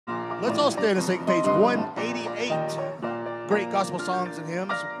Let's all stand and sing page 188. Great gospel songs and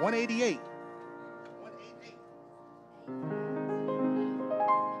hymns, 188.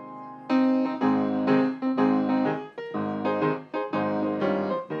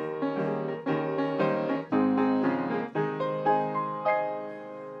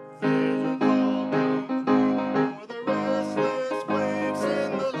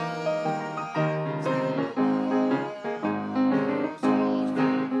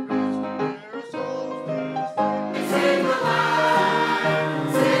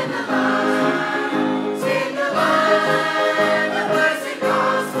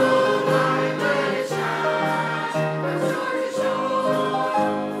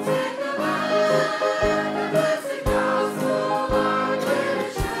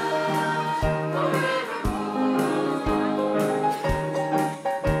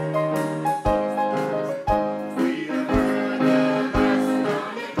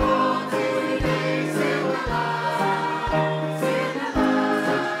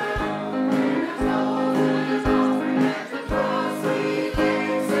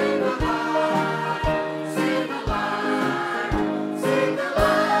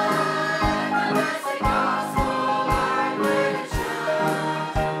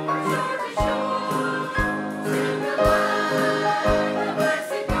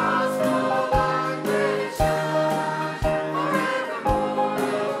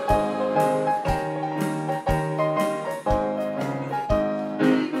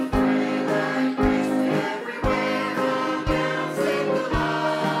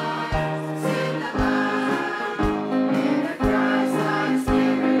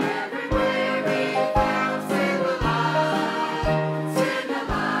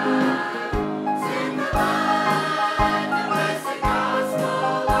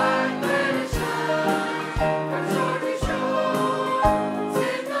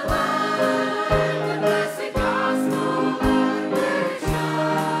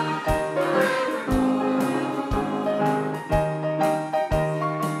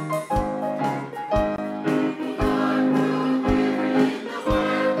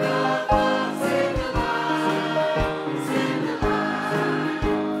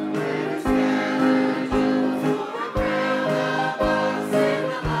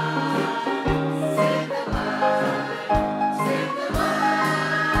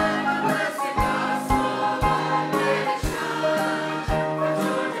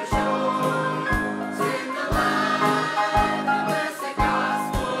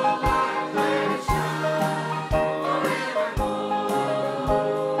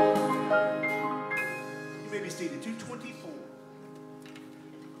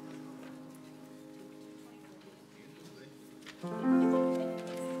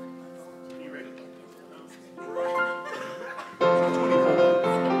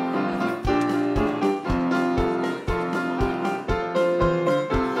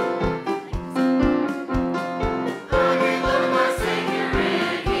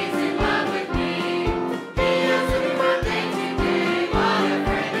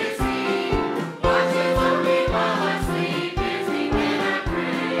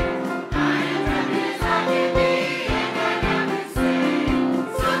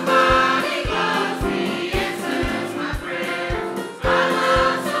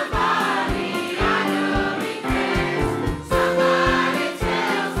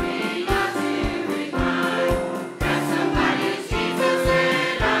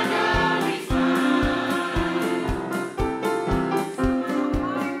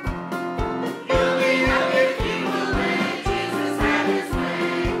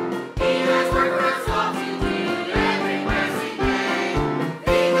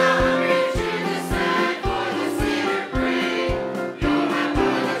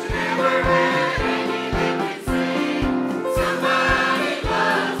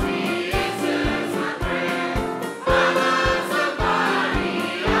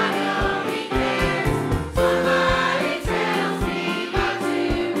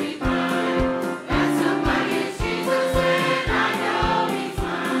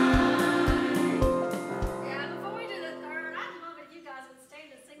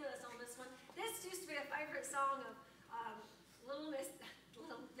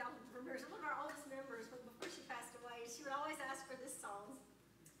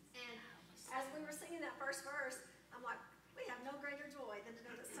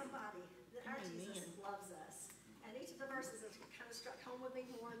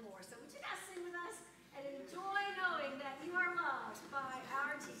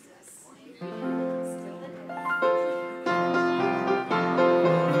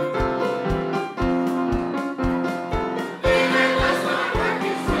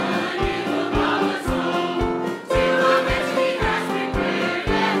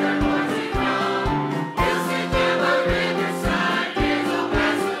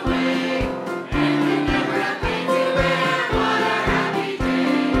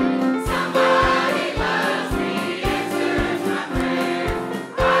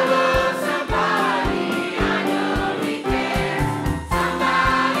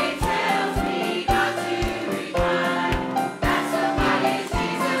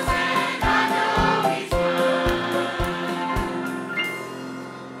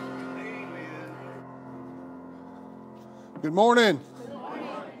 Good morning.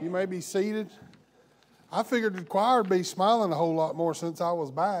 You may be seated. I figured the choir would be smiling a whole lot more since I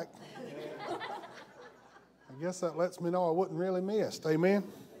was back. I guess that lets me know I wasn't really missed. Amen.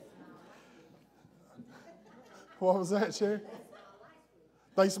 What was that, Sherry?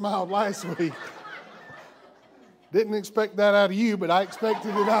 They smiled last week. Didn't expect that out of you, but I expected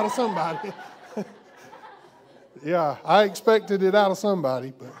it out of somebody. Yeah, I expected it out of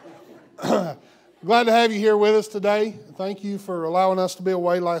somebody, but glad to have you here with us today. Thank you for allowing us to be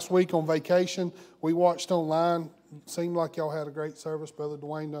away last week on vacation. We watched online. Seemed like y'all had a great service. Brother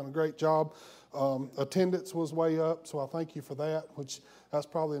Dwayne done a great job. Attendance was way up, so I thank you for that, which that's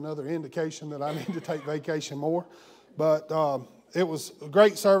probably another indication that I need to take vacation more. But it was a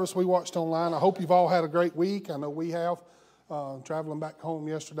great service we watched online. I hope you've all had a great week. I know we have. Traveling back home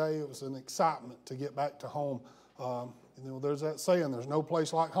yesterday, it was an excitement to get back to home. There's that saying, there's no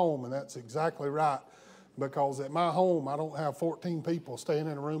place like home, and that's exactly right. Because at my home, I don't have 14 people staying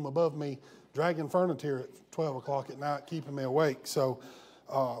in a room above me, dragging furniture at 12 o'clock at night, keeping me awake. So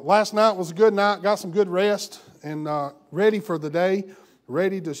last night was a good night, got some good rest, and ready for the day,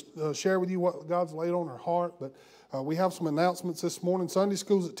 ready to share with you what God's laid on our heart. But we have some announcements this morning. Sunday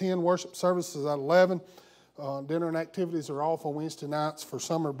school's at 10, worship services at 11. Dinner and activities are off on Wednesday nights for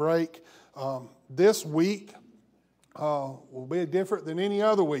summer break. This week will be different than any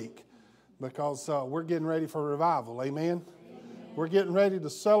other week because we're getting ready for revival. Amen? We're getting ready to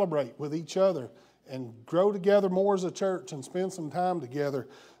celebrate with each other and grow together more as a church and spend some time together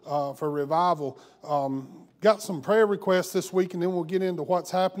for revival. Got some prayer requests this week, and then we'll get into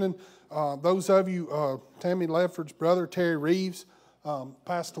what's happening. Those of you, Tammy Ledford's brother, Terry Reeves,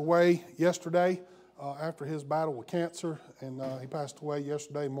 passed away yesterday after his battle with cancer, and he passed away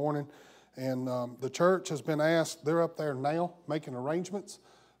yesterday morning. And the church has been asked, they're up there now making arrangements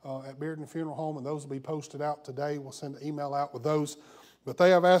at Bearden Funeral Home, and those will be posted out today. We'll send an email out with those. But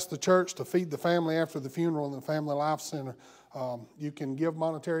they have asked the church to feed the family after the funeral in the Family Life Center. You can give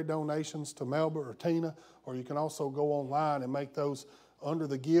monetary donations to Melba or Tina, or you can also go online and make those under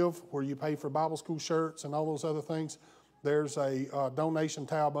the Give, where you pay for Bible school shirts and all those other things. There's a donation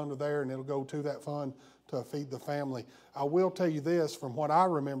tab under there, and it'll go to that fund to feed the family. I will tell you this, from what I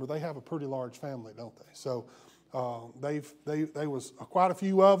remember, they have a pretty large family, don't they? So they was quite a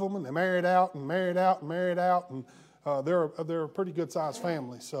few of them, and they married out and married out and married out, and they're a pretty good sized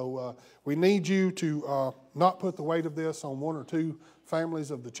family. So we need you to not put the weight of this on one or two families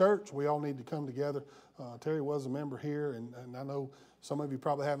of the church. We all need to come together. Terry was a member here, and I know some of you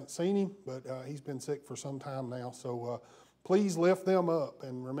probably haven't seen him, but he's been sick for some time now. So please lift them up,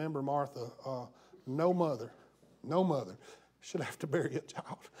 and remember, Martha, no mother should have to bury a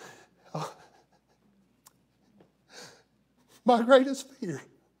child. My greatest fear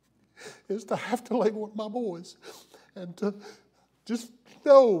is to have to lay one of my boys and to just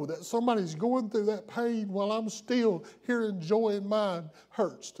know that somebody's going through that pain while I'm still here enjoying mine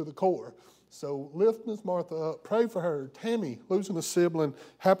hurts to the core. So lift Miss Martha up. Pray for her. Tammy, losing a sibling,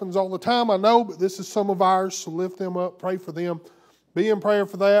 happens all the time, I know, but this is some of ours, so lift them up. Pray for them. Be in prayer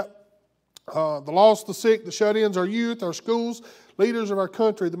for that. The lost, the sick, the shut-ins, our youth, our schools, leaders of our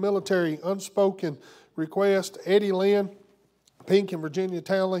country, the military, unspoken request, Eddie Lynn, Pink and Virginia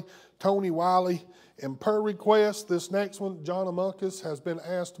Townley, Tony Wiley, and per request, this next one, John Amucus, has been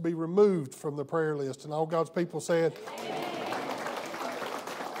asked to be removed from the prayer list. And all God's people said,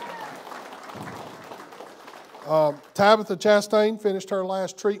 Tabitha Chastain finished her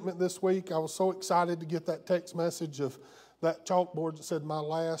last treatment this week. I was so excited to get that text message of that chalkboard that said my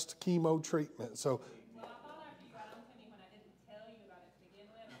last chemo treatment. So, well, I thought after you got on to me when I didn't tell you about it to begin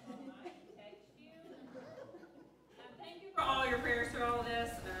with, I thought I might text you. Thank you for all your prayers through all of this.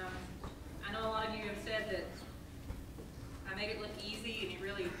 I know a lot of you have said that I made it look easy, and it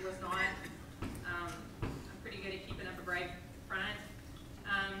really was not. I'm pretty good at keeping up a brave front.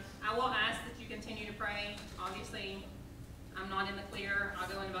 I will ask that you continue to pray. Obviously, I'm not in the clear. I'll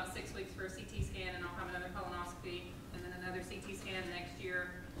go in about 6 weeks for a CT scan, and I'll have another colonoscopy, and then another CT scan next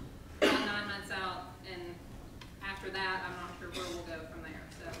year. About 9 months out, and after that, I'm not sure where we'll go from there.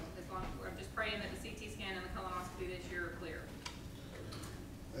 So as long as I'm just praying that the CT scan and the colonoscopy this year are clear.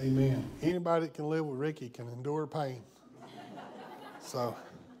 Amen. Anybody that can live with Ricky can endure pain. So,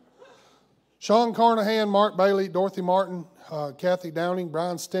 Sean Carnahan, Mark Bailey, Dorothy Martin, Kathy Downing,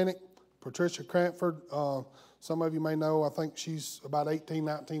 Brian Stenick, Patricia Cranford. Some of you may know, I think she's about 18,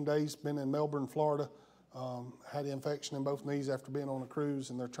 19 days, been in Melbourne, Florida. Had an infection in both knees after being on a cruise,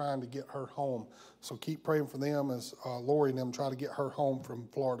 and they're trying to get her home. So keep praying for them as Lori and them try to get her home from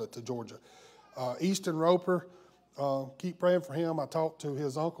Florida to Georgia. Easton Roper, keep praying for him. I talked to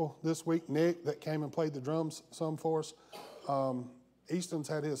his uncle this week, Nick, that came and played the drums some for us. Easton's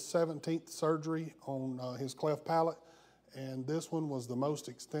had his 17th surgery on his cleft palate, and this one was the most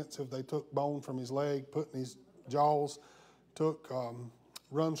extensive. They took bone from his leg, put in his jaws, took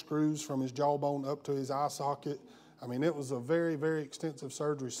run screws from his jawbone up to his eye socket. I mean, it was a very, very extensive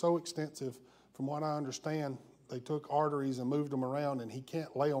surgery, so extensive, from what I understand, they took arteries and moved them around, and he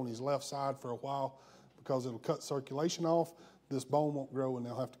can't lay on his left side for a while because it'll cut circulation off. This bone won't grow, and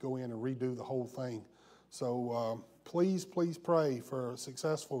they'll have to go in and redo the whole thing. So please, please pray for a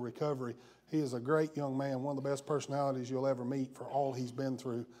successful recovery. He is a great young man, one of the best personalities you'll ever meet for all he's been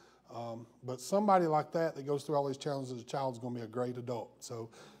through. But somebody like that goes through all these challenges as a child is going to be a great adult. So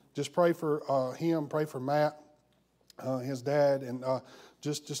just pray for him, pray for Matt, his dad, and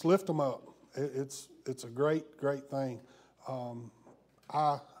just lift them up. It's a great, great thing.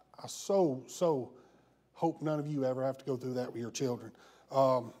 I so hope none of you ever have to go through that with your children.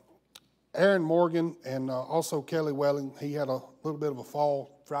 Aaron Morgan and also Kelly Welling, he had a little bit of a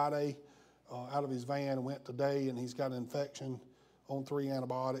fall Friday out of his van and went today, and he's got an infection on 3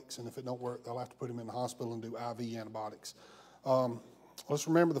 antibiotics, and if it don't work, they'll have to put him in the hospital and do IV antibiotics. Let's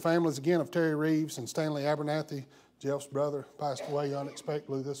remember the families again of Terry Reeves and Stanley Abernathy. Jeff's brother passed away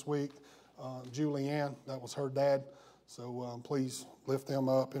unexpectedly this week. Julianne, that was her dad. So please lift them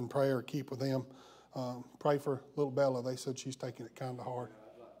up in prayer, keep with them. Pray for little Bella. They said she's taking it kind of hard.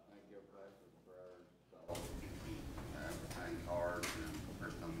 I'd like to thank everybody for the prayers. Everything hard and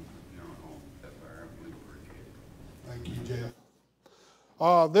everything, up there. We appreciate it. Thank you,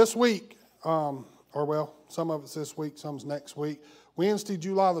 Jeff. This week, some of it's this week, some's next week. Wednesday,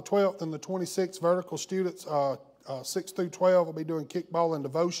 July the 12th and the 26th, vertical students, 6 through 12, will be doing kickball and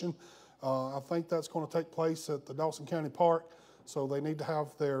devotion. I think that's going to take place at the Dawson County Park, so they need to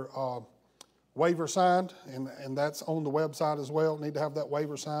have their waiver signed, and that's on the website as well. Need to have that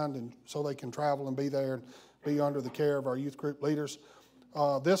waiver signed, and so they can travel and be there and be under the care of our youth group leaders.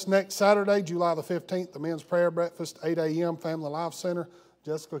 This next Saturday, July the 15th, the men's prayer breakfast, 8 a.m., Family Life Center.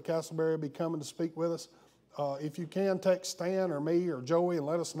 Jessica Castleberry will be coming to speak with us. If you can, text Stan or me or Joey and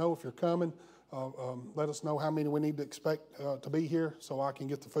let us know if you're coming. Let us know how many we need to expect to be here so I can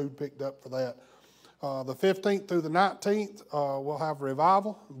get the food picked up for that. The 15th through the 19th, we'll have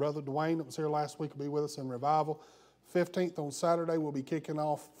revival. Brother Dwayne that was here last week will be with us in revival. 15th on Saturday, we'll be kicking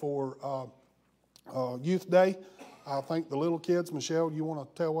off for Youth Day. I think the little kids, Michelle, you want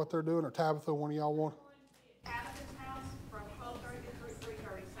to tell what they're doing, or Tabitha, one of y'all want? Tabitha's house from 12:30 to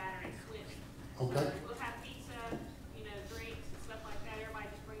 3:30 Saturday, switch. Okay. So we'll have pizza, drinks and stuff like that. Everybody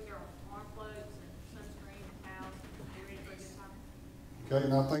just bring their arm floats and sunscreen and towels. Get ready for a good time. Okay,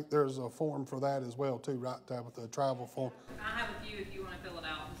 and I think there's a form for that as well, too, right, Tabitha, a travel form. I have a few if you want to fill it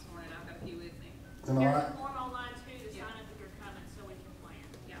out this morning. I've got a few with me. And all There's right. a form online too to sign up if you're coming so we can plan.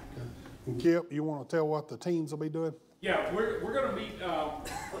 Yeah. Okay. And Kip, you want to tell what the teens will be doing? Yeah, we're going to meet,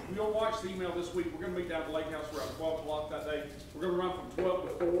 you'll watch the email this week. We're going to meet down at the lake house around 12 o'clock that day. We're going to run from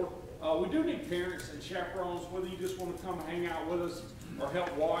 12 to 4. We do need parents and chaperones, whether you just want to come hang out with us or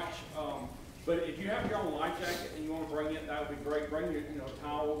help watch. But if you have your own life jacket and you want to bring it, that would be great. Bring your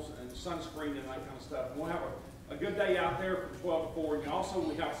towels and sunscreen and that kind of stuff. And we'll have a good day out there from 12 to 4. And also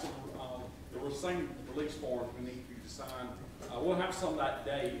we have some, there were some release forms we need for you to sign. We'll have some that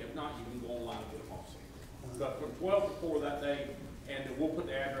day. If not, you can go online and get them also. But from 12 to 4 that day, and we'll put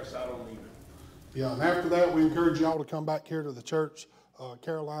the address out on the email. Yeah, and after that, we encourage y'all to come back here to the church.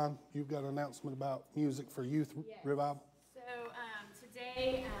 Caroline, you've got an announcement about music for youth revival. So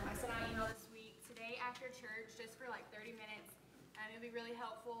today, I sent out an email this week. Today after church, just for like 30 minutes, it would be really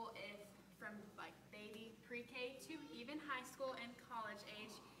helpful if from like baby, pre-K to even high school and college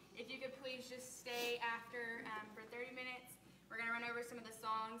age, if you could please just stay after for 30 minutes. We're going to run over some of the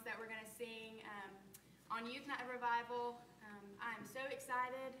songs that we're going to sing on Youth Night of Revival. I am so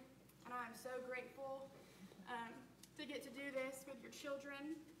excited and I am so grateful to get to do this with your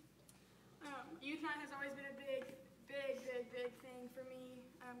children. Youth Night has always been a big thing for me.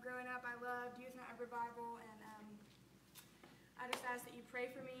 Growing up, I loved Youth Night of Revival, and I just ask that you pray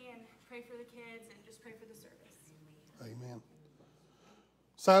for me and pray for the kids and just pray for the service. Amen.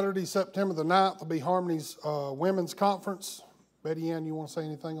 Saturday, September the 9th, will be Harmony's Women's Conference. Betty Ann, you want to say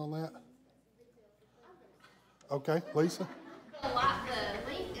anything on that? Okay, Lisa? The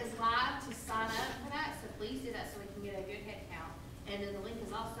link is live to sign up for that, so please do that so we can get a good head count. And then the link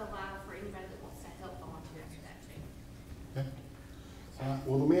is also live for anybody that wants to help volunteer for that too. Okay. All right.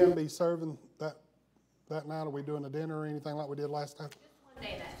 Will the men be serving that night? Are we doing a dinner or anything like we did last time? Just one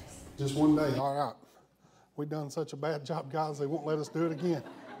day that day. Just one day, all right. We've done such a bad job, guys, they won't let us do it again.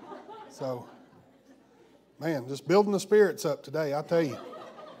 So, man, just building the spirits up today, I tell you.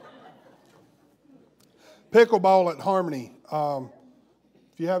 Pickleball at Harmony.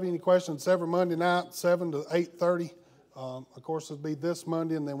 If you have any questions, every Monday night, 7 to 8:30. Of course, it'll be this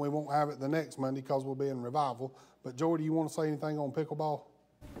Monday, and then we won't have it the next Monday because we'll be in revival. But, Jordy, you want to say anything on pickleball?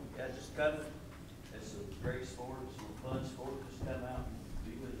 Yeah, just come. It's a great sport. It's a fun sport. Just come out and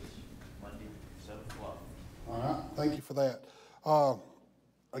be with us Monday, 7 o'clock. All right. Thank you for that.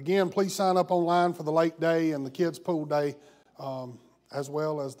 Again, please sign up online for the lake day and the kids' pool day, as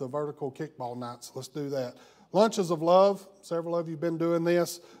well as the vertical kickball nights. Let's do that. Lunches of Love. Several of you have been doing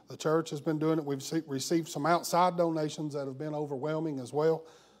this. The church has been doing it. We've received some outside donations that have been overwhelming as well.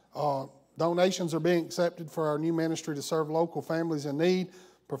 Donations are being accepted for our new ministry to serve local families in need.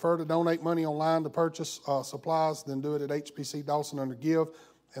 Prefer to donate money online to purchase supplies, then do it at HPC Dawson under Give.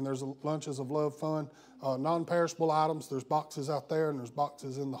 And there's a Lunches of Love fund. Non-perishable items, there's boxes out there and there's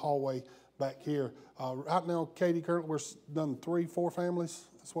boxes in the hallway back here. Right now, Katie, currently we're done 3-4 families.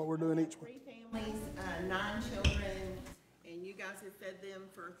 That's what we're doing each week. 3 families, 9 children, and you guys have fed them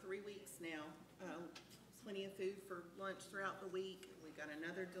for 3 weeks now. Plenty of food for lunch throughout the week. We've got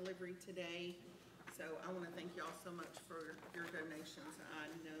another delivery today. So I want to thank y'all so much for your donations. I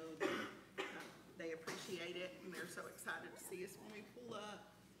know that they appreciate it, and they're so excited to see us when we pull up.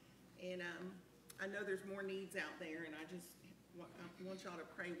 And I know there's more needs out there, and I want y'all to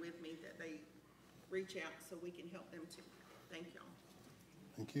pray with me that they reach out so we can help them too. Thank y'all.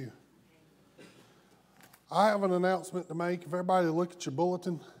 Thank you. I have an announcement to make. If everybody look at your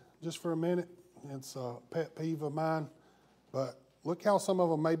bulletin just for a minute. It's a pet peeve of mine, but look how some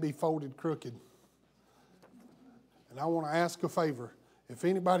of them may be folded crooked. And I want to ask a favor. If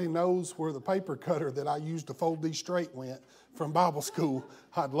anybody knows where the paper cutter that I used to fold these straight went from Bible school,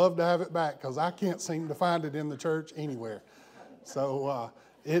 I'd love to have it back because I can't seem to find it in the church anywhere. So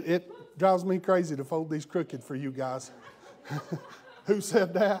it drives me crazy to fold these crooked for you guys. Who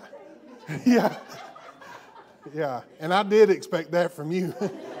said that? Yeah. Yeah. And I did expect that from you.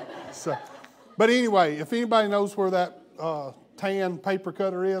 So, but anyway, if anybody knows where that tan paper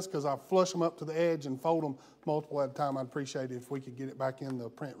cutter is, because I flush them up to the edge and fold them multiple at a time, I'd appreciate it if we could get it back in the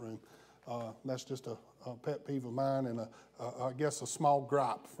print room. That's just a pet peeve of mine and I guess a small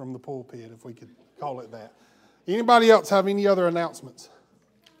gripe from the pulpit, if we could call it that. Anybody else have any other announcements?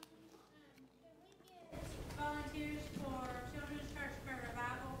 Volunteers for Children's Church for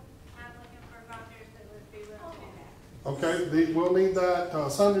Revival. I'm looking for volunteers that would be willing to do that. Okay, we'll need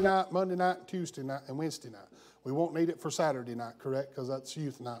that Sunday night, Monday night, Tuesday night, and Wednesday night. We won't need it for Saturday night, correct? Because that's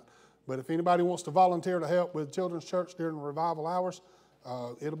youth night. But if anybody wants to volunteer to help with Children's Church during the revival hours,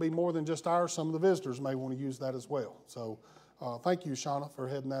 it'll be more than just ours. Some of the visitors may want to use that as well. So thank you, Shauna, for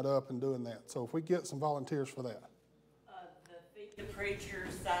heading that up and doing that. So if we get some volunteers for that. The Feed the Preacher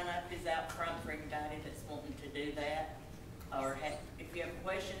sign up is out front for anybody that's wanting to do that. Or if you have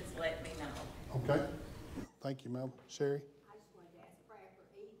questions, let me know. Okay. Thank you, Mel. Sherry? I just wanted to ask prayer for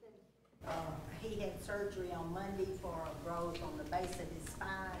Ethan. He had surgery on Monday for a growth on the base of his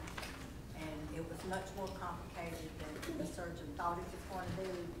spine, and it was much more complicated than the surgeon thought it was going to do,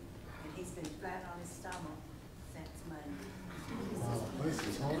 and he's been flat on his stomach since Monday. Wow, this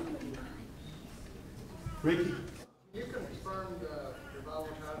is hard. Ricky? You confirmed revival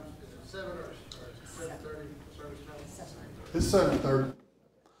times, is it 7 or 7:30 service time? It's 7:30.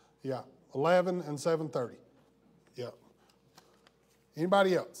 Yeah, 11 and 7:30. Yeah.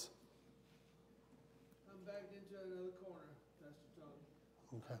 Anybody else? I'm backed into another corner, Pastor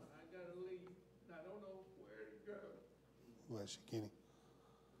Tony. Okay. I gotta leave. I don't know where to go. Bless you, Kenny.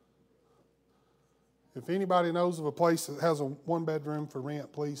 If anybody knows of a place that has a 1-bedroom for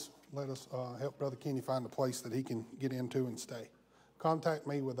rent, please let us help Brother Kenny find a place that he can get into and stay. Contact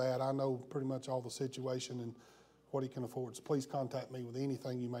me with that. I know pretty much all the situation and what he can afford. So please contact me with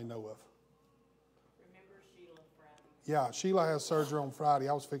anything you may know of. Remember Sheila Friday? Yeah, Sheila has surgery on Friday.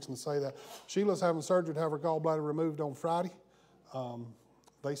 I was fixing to say that. Sheila's having surgery to have her gallbladder removed on Friday.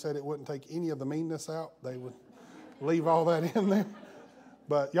 They said it wouldn't take any of the meanness out. They would leave all that in there.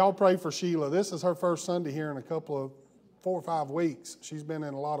 But y'all pray for Sheila. This is her first Sunday here in a couple of 4 or 5 weeks. She's been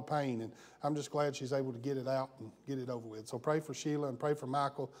in a lot of pain, and I'm just glad she's able to get it out and get it over with. So pray for Sheila and pray for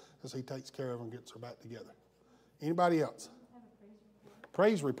Michael as he takes care of her and gets her back together. Anybody else?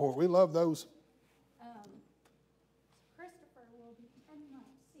 Praise report. We love those. Christopher will be 10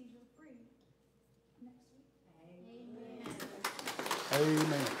 months seizure-free next week. Amen.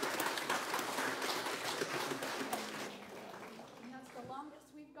 Amen. And that's the longest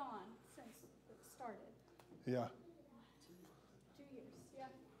we've gone since it started. Yeah. 2 years, yeah,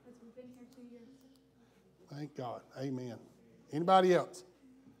 because we've been here 2 years. Thank God. Amen. Anybody else?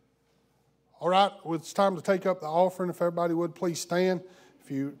 All right, well, it's time to take up the offering. If everybody would please stand. If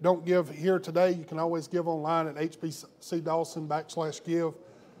you don't give here today, you can always give online at hbcdawson.com/give.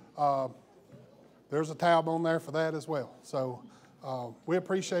 There's a tab on there for that as well. So we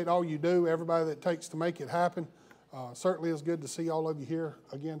appreciate all you do, everybody that takes to make it happen. Certainly it's good to see all of you here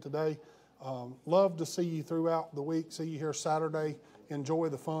again today. Love to see you throughout the week, see you here Saturday. Enjoy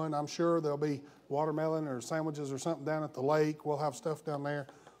the fun. I'm sure there'll be watermelon or sandwiches or something down at the lake. We'll have stuff down there.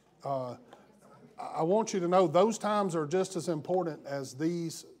 I want you to know those times are just as important as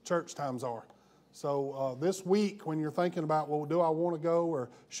these church times are. So this week, when you're thinking about, well, do I want to go or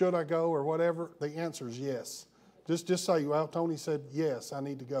should I go or whatever, the answer is yes. Just say, well, Tony said, yes, I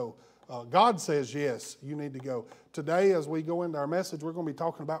need to go. God says, yes, you need to go. Today, as we go into our message, we're going to be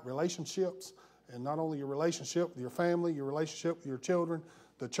talking about relationships, and not only your relationship with your family, your relationship with your children,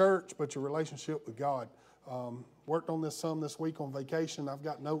 the church, but your relationship with God. Worked on this some this week on vacation. I've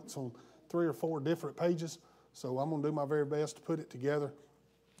got notes on 3 or 4 different pages, so I'm going to do my very best to put it together.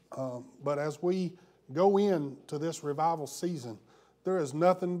 But as we go into this revival season, there is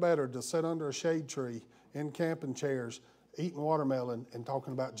nothing better to sit under a shade tree in camping chairs, eating watermelon and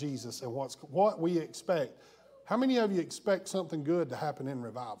talking about Jesus and what we expect. How many of you expect something good to happen in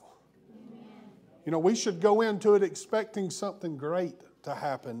revival? You know, we should go into it expecting something great to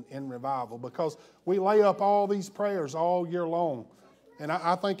happen in revival, because we lay up all these prayers all year long. And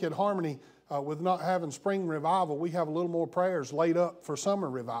I think at Harmony, with not having spring revival, we have a little more prayers laid up for summer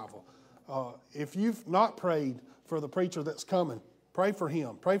revival. If you've not prayed for the preacher that's coming, pray for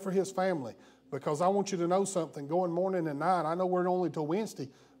him. Pray for his family. Because I want you to know something. Going morning and night, I know we're only till Wednesday,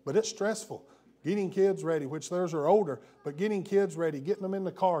 but it's stressful. Getting kids ready, which theirs are older, but getting kids ready, getting them in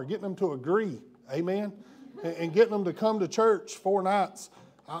the car, getting them to agree, amen, and getting them to come to church 4 nights.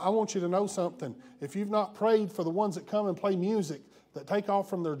 I want you to know something. If you've not prayed for the ones that come and play music, that take off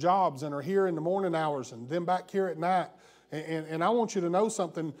from their jobs and are here in the morning hours and then back here at night, and I want you to know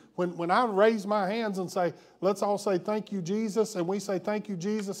something. When I raise my hands and say, let's all say thank you, Jesus, and we say thank you,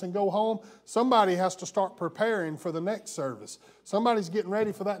 Jesus, and go home, somebody has to start preparing for the next service. Somebody's getting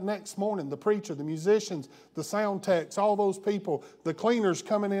ready for that next morning. The preacher, the musicians, the sound techs, all those people, the cleaners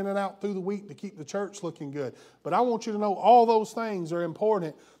coming in and out through the week to keep the church looking good. But I want you to know all those things are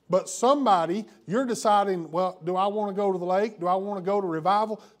important. But somebody, you're deciding, well, do I want to go to the lake? Do I want to go to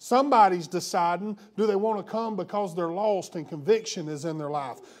revival? Somebody's deciding, do they want to come because they're lost and conviction is in their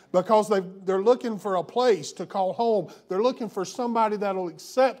life? Because they're looking for a place to call home. They're looking for somebody that'll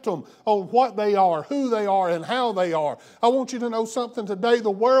accept them on what they are, who they are, and how they are. I want you to know something today.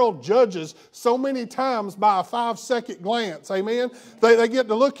 The world judges so many times by a 5-second glance. Amen? They get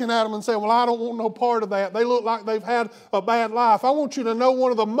to looking at them and say, well, I don't want no part of that. They look like they've had a bad life. I want you to know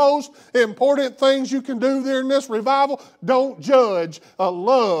one of the most important things you can do during this revival, don't judge,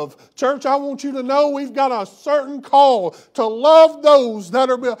 love. Church, I want you to know we've got a certain call to love those that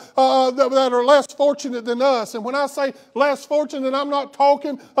are less fortunate than us. And when I say less fortunate, I'm not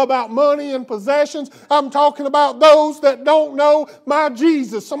talking about money and possessions. I'm talking about those that don't know my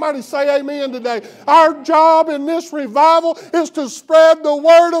Jesus. Somebody say amen today. Our job in this revival is to spread the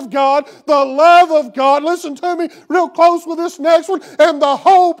word of God, the love of God. Listen to me real close with this next one. And the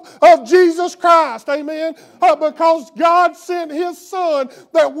hope of Jesus Christ. Amen. Because God sent His Son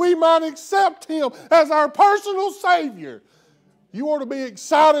that we might accept Him as our personal Savior. You ought to be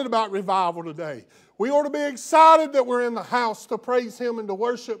excited about revival today. We ought to be excited that we're in the house to praise Him and to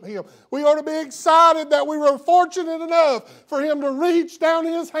worship Him. We ought to be excited that we were fortunate enough for Him to reach down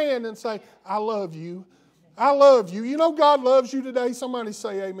His hand and say, I love you. I love you. You know God loves you today. Somebody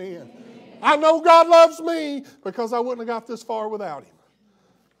say amen. I know God loves me because I wouldn't have got this far without Him.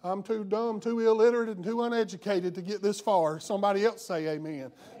 I'm too dumb, too illiterate, and too uneducated to get this far. Somebody else say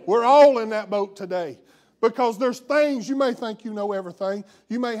amen. We're all in that boat today. Because there's things, you may think you know everything.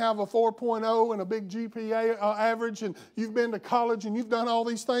 You may have a 4.0 and a big GPA average, and you've been to college and you've done all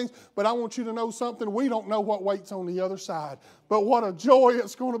these things. But I want you to know something. We don't know what waits on the other side. But what a joy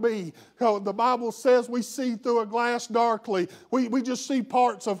it's going to be. The Bible says we see through a glass darkly. We just see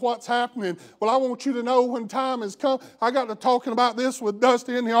parts of what's happening. Well, I want you to know when time has come. I got to talking about this with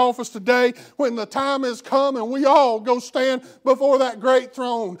Dusty in the office today. When the time has come and we all go stand before that great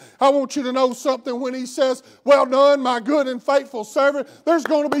throne. I want you to know something when He says, well done, my good and faithful servant. There's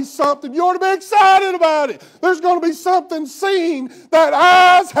going to be something. You ought to be excited about it. There's going to be something seen that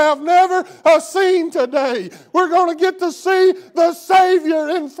eyes have never seen today. We're going to get to see the Savior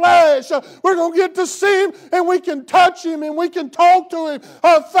in flesh. We're going to get to see Him and we can touch Him and we can talk to Him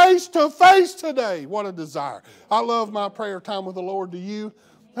face to face today. What a desire. I love my prayer time with the Lord. Do you?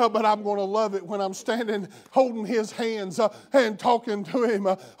 But I'm going to love it when I'm standing holding his hands and talking to him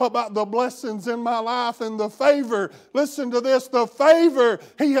about the blessings in my life and the favor. Listen to this, the favor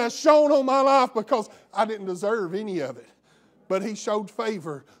he has shown on my life, because I didn't deserve any of it. But he showed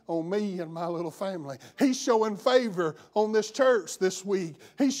favor on me and my little family. He's showing favor on this church this week.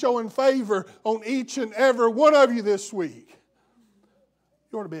 He's showing favor on each and every one of you this week.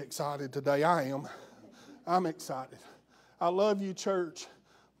 You ought to be excited today. I am. I'm excited. I love you, church.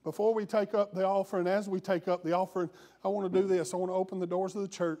 Before we take up the offering, as we take up the offering, I want to do this. I want to open the doors of the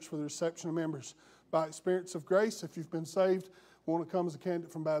church for the reception of members. By experience of grace, if you've been saved, want to come as a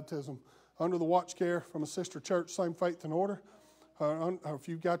candidate from baptism, under the watch care from a sister church, same faith and order. Or if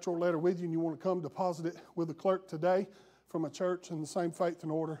you've got your letter with you and you want to come deposit it with the clerk today from a church in the same faith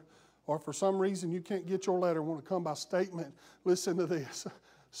and order, or for some reason you can't get your letter, want to come by statement, listen to this.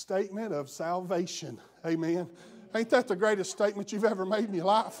 Statement of salvation. Amen. Ain't that the greatest statement you've ever made in your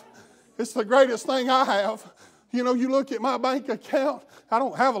life? It's the greatest thing I have. You know, you look at my bank account, I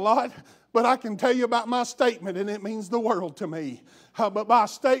don't have a lot, but I can tell you about my statement, and it means the world to me. But by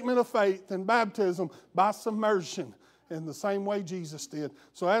statement of faith and baptism, by submersion, in the same way Jesus did.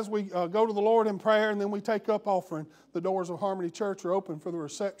 So as we go to the Lord in prayer and then we take up offering, the doors of Harmony Church are open for the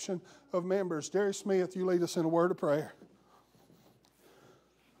reception of members. Jerry Smith, you lead us in a word of prayer.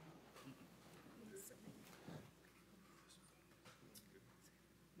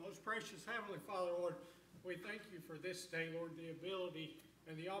 Most precious Heavenly Father, Lord, we thank you for this day, Lord, the ability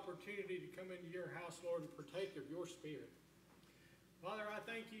and the opportunity to come into your house, Lord, and partake of your Spirit. Father, I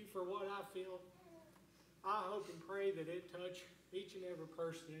thank you for what I feel. I hope and pray that it touch each and every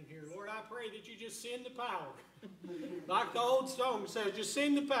person in here. Lord, I pray that you just send the power. Like the old song says, just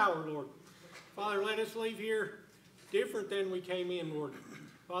send the power, Lord. Father, let us leave here different than we came in, Lord.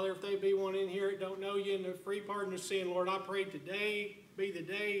 Father, if there be one in here that don't know you and the free pardon of sin, Lord, I pray today be the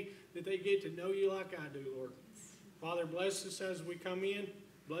day that they get to know you like I do, Lord. Father, bless us as we come in.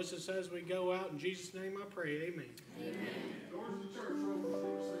 Bless us as we go out. In Jesus' name I pray. Amen. Amen. Doors of the church are open for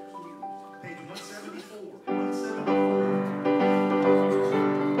reception members. Page 174. 174.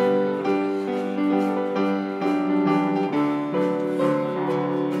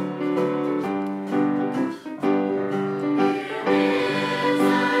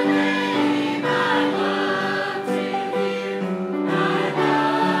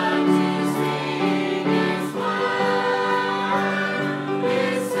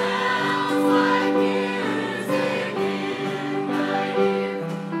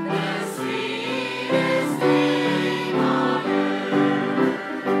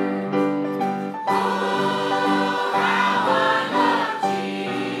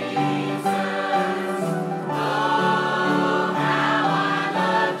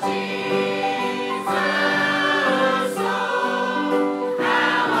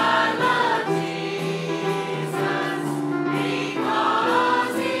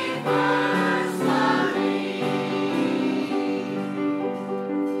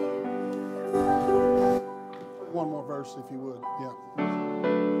 If you would, yeah.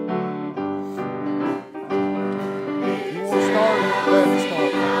 You want to start? Let me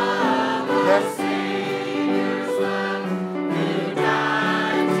start. Yes.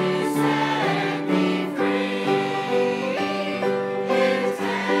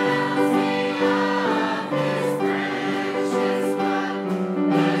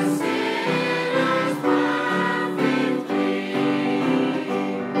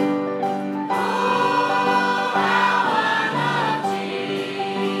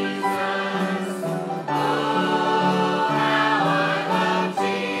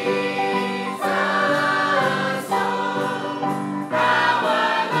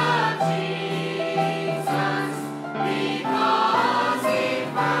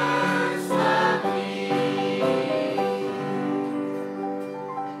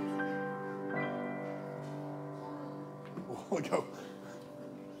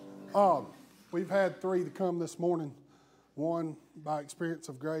 We've had 3 to come this morning, 1 by experience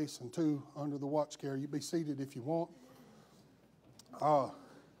of grace and 2 under the watch care. You be seated if you want. I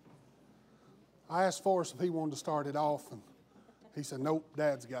asked Forrest if he wanted to start it off, and he said, nope,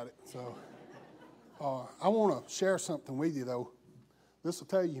 Dad's got it. So I want to share something with you, though. This will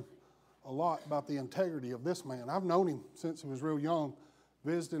tell you a lot about the integrity of this man. I've known him since he was real young,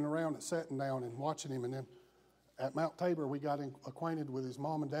 visiting around and sitting down and watching him. And then at Mount Tabor, we got acquainted with his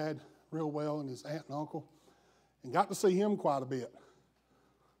mom and dad real well, and his aunt and uncle, and got to see him quite a bit.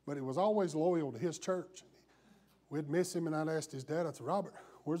 But he was always loyal to his church. We'd miss him, and I'd ask his dad, I'd say, Robert,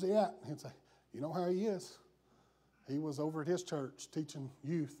 where's he at? And he'd say, you know how he is. He was over at his church teaching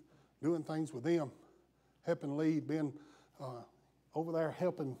youth, doing things with them, helping lead, being over there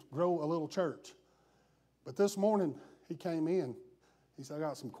helping grow a little church. But this morning, he came in. He said, I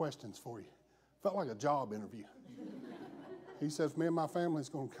got some questions for you. Felt like a job interview. He said, if me and my family's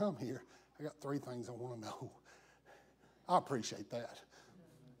going to come here, I got 3 things I want to know. I appreciate that.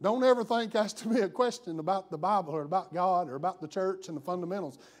 Don't ever think as to be a question about the Bible or about God or about the church and the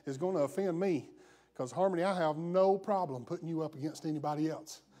fundamentals is going to offend me. Because Harmony, I have no problem putting you up against anybody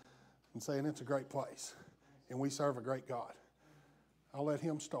else and saying it's a great place and we serve a great God. I'll let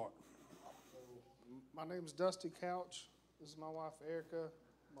him start. My name's Dusty Couch. This is my wife, Erica,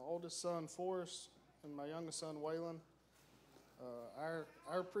 my oldest son, Forrest, and my youngest son, Waylon.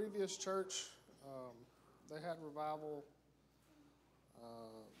 Our previous church, they had revival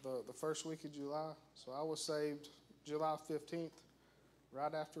the first week of July. So I was saved July 15th,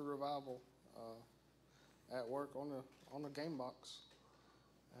 right after revival, at work on the game box.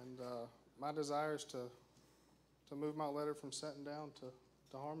 And my desire is to move my letter from Setting Down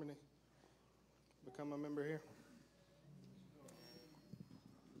to Harmony, become a member here.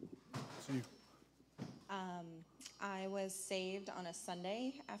 I was saved on a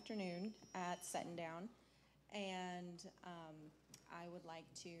Sunday afternoon at Setting Down, and I would like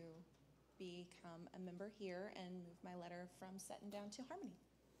to become a member here and move my letter from Setting Down to Harmony.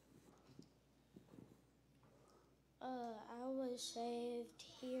 I was saved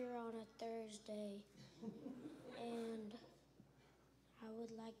here on a Thursday, and I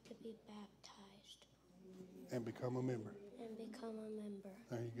would like to be baptized. And become a member. And become a member.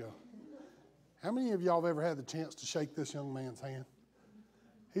 There you go. How many of y'all have ever had the chance to shake this young man's hand?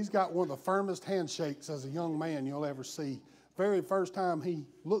 He's got one of the firmest handshakes as a young man you'll ever see. Very first time he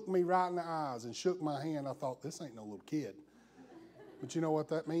looked me right in the eyes and shook my hand, I thought, this ain't no little kid. But you know what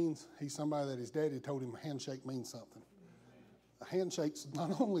that means? He's somebody that his daddy told him a handshake means something. A handshake's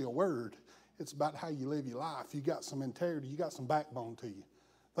not only a word, it's about how you live your life. You got some integrity, you got some backbone to you.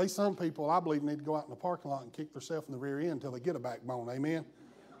 There's some people, I believe, need to go out in the parking lot and kick themselves in the rear end until they get a backbone, amen?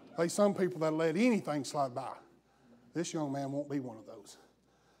 There's some people that let anything slide by. This young man won't be one of those.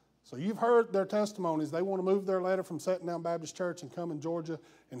 So you've heard their testimonies. They want to move their letter from Setting Down Baptist Church and come in Georgia,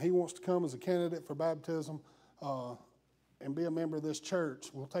 and he wants to come as a candidate for baptism and be a member of this church.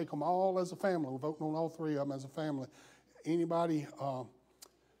 We'll take them all as a family. We're voting on all 3 of them as a family. Anybody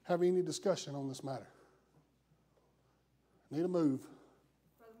have any discussion on this matter? Need a move.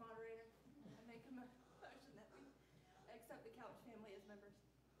 Brother Moderator, I make a motion that we accept the Couch family as members.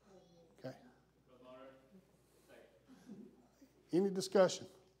 Okay. Any discussion?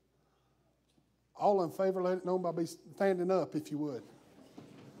 All in favor, let it know by standing up, if you would.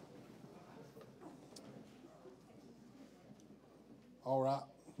 All right,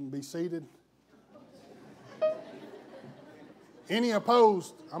 be seated. Any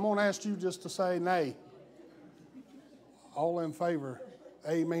opposed? I'm going to ask you just to say nay. All in favor,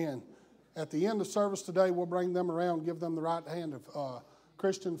 amen. At the end of service today, we'll bring them around, give them the right hand of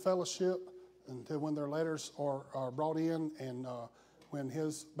Christian fellowship until when their letters are brought in, and when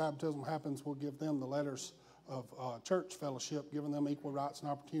his baptism happens, we'll give them the letters of church fellowship, giving them equal rights and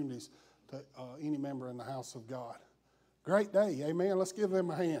opportunities to any member in the house of God. Great day, amen. Let's give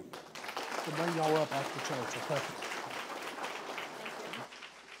them a hand. We'll bring y'all up after church, okay?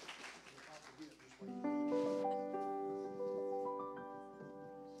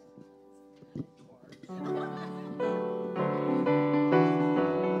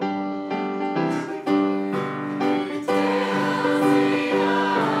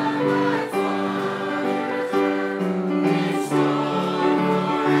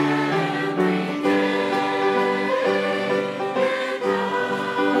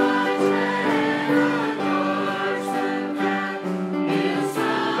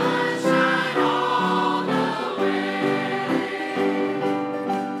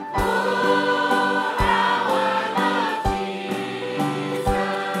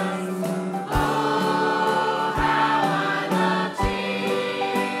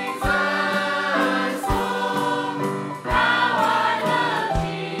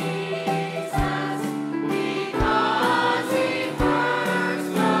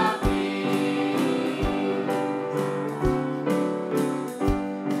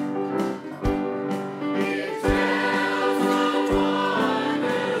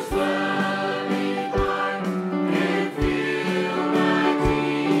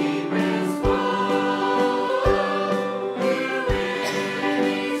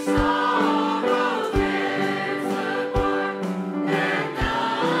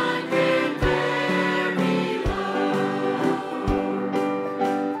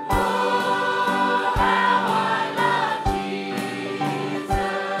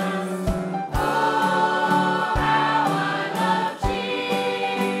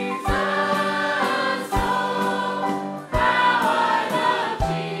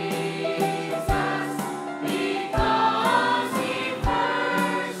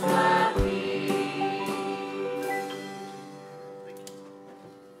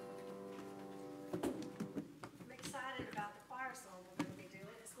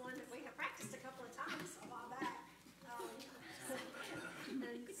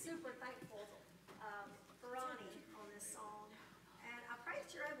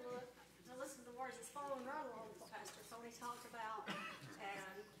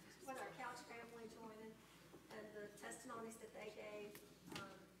 that they gave.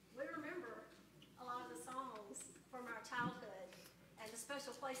 We remember a lot of the songs from our childhood and the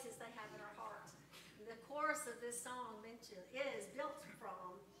special places they have in our hearts. The chorus of this song is built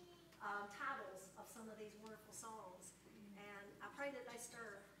from titles of some of these wonderful songs. And I pray that they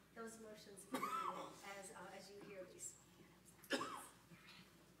stir those emotions in you as you hear these.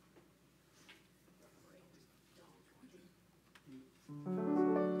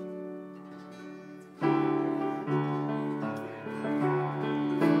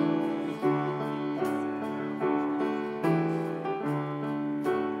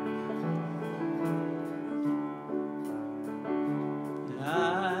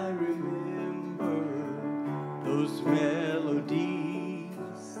 I remember those melodies,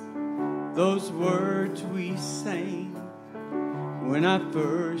 those words we sang when I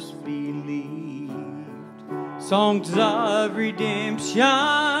first believed. Songs of redemption,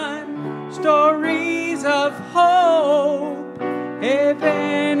 stories of hope,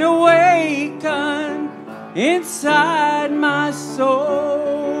 heaven awakened inside my soul.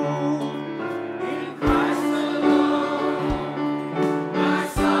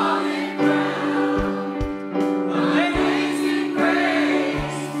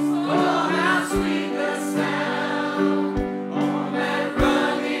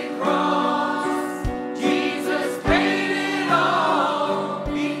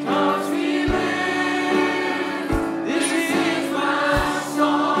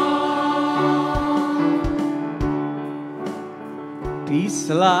 Peace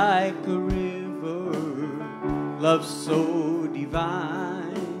like a river, love so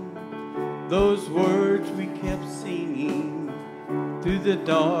divine. Those words we kept singing through the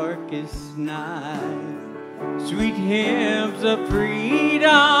darkest night. Sweet hymns of freedom,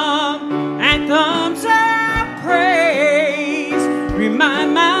 anthems of praise,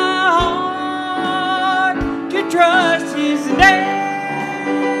 remind my heart to trust His name.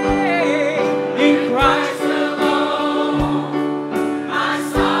 In Christ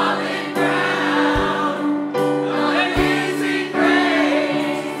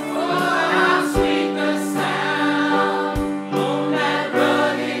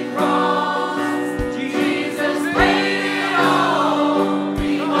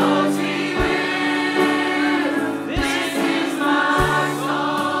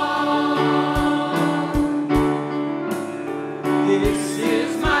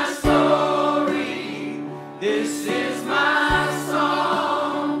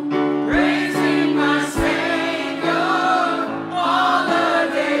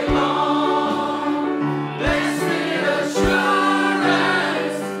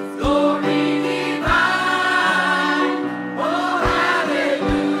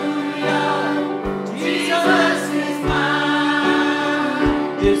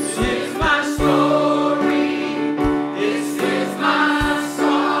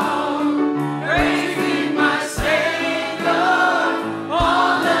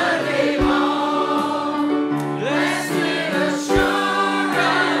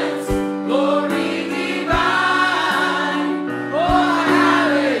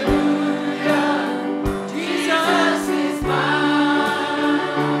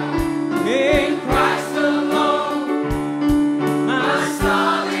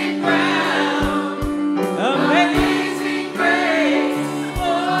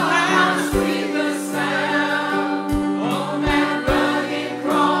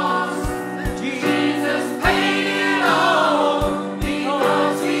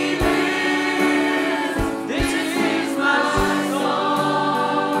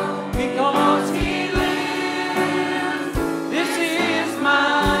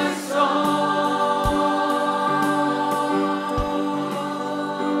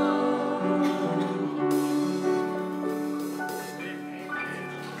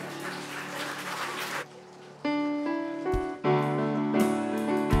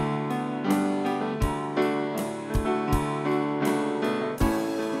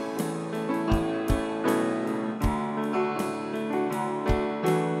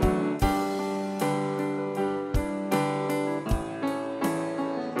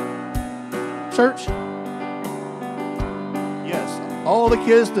Church? Yes. All the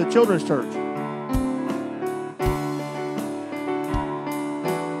kids to Children's Church.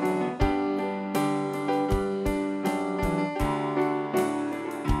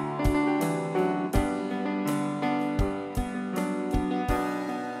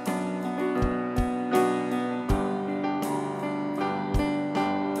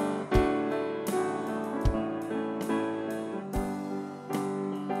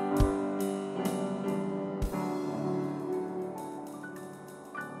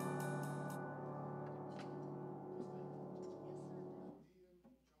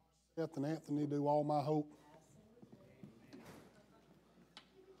 Seth and Anthony do All My Hope.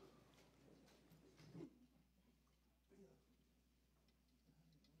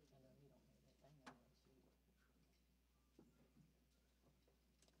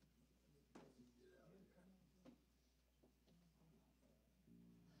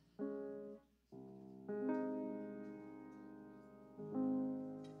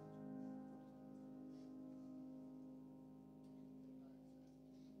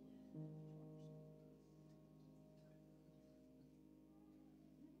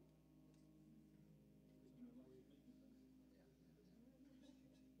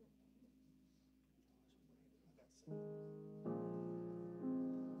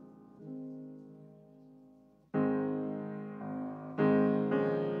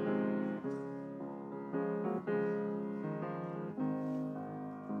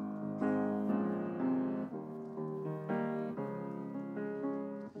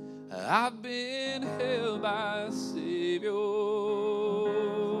 I've been held by a Savior.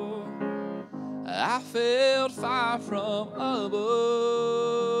 I felt fire from above,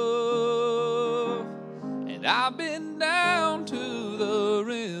 and I've been down to the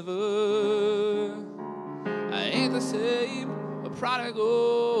river. I ain't the same, a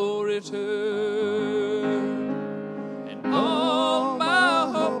prodigal return, and all my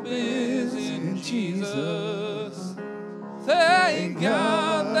hope is in Jesus. Thank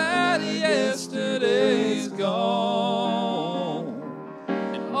God that yesterday's gone,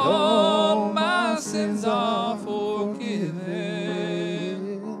 and all my sins are forgiven,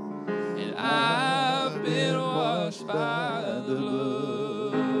 and I've been washed by the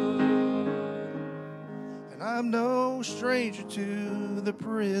blood. And I'm no stranger to the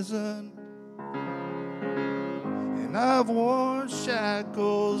prison, and I've worn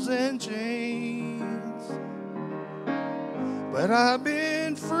shackles and chains, but I've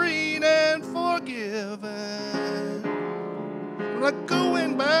been freed and forgiven. Like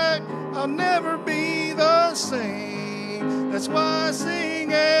going back, I'll never be the same. That's why I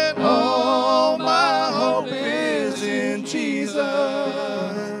sing it. All my hope is in Jesus.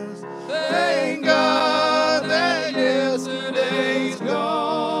 Thank God that yesterday's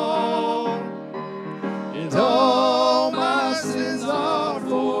gone, and all my sins are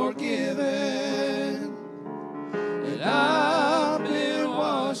forgiven, and I've been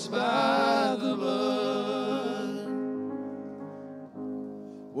washed by the blood.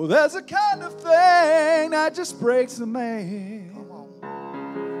 Well, there's a kind of thing that just breaks a man.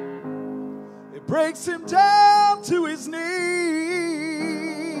 It breaks him down to his knees.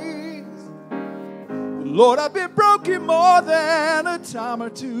 Lord, I've been broken more than a time or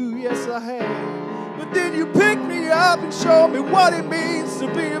two, yes I have. But then you pick me up and show me what it means to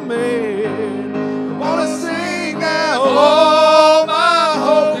be a man. I wanna sing now, all my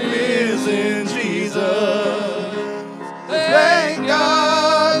hope is in Jesus. Thank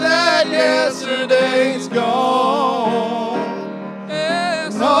God that yesterday's gone,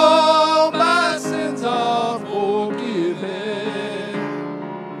 and all my sins are forgiven,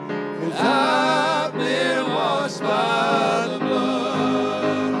 'cause I've been washed by the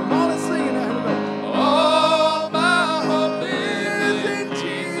blood. I'm gonna sing it now. All my hope is in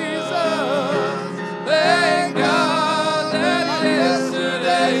Jesus. Thank God that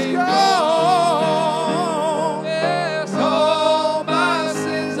yesterday's gone. Yes, all my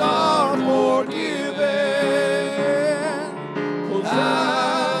sins are forgiven, 'cause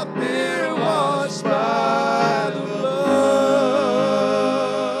I've been washed by the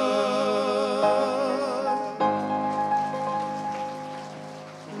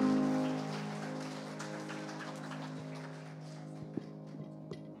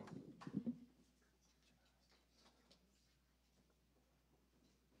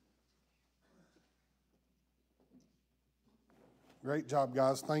Great job,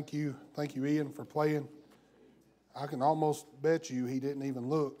 guys. Thank you. Thank you, Ian, for playing. I can almost bet you he didn't even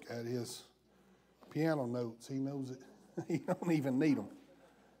look at his piano notes. He knows it. He don't even need them.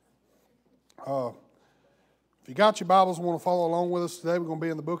 If you got your Bibles and want to follow along with us today, we're going to be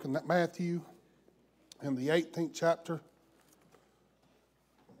in the book of Matthew in the 18th chapter.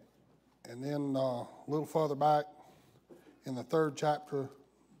 And then a little further back in the 3rd chapter,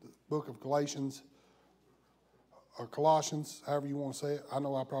 the book of Galatians, or Colossians, however you want to say it. I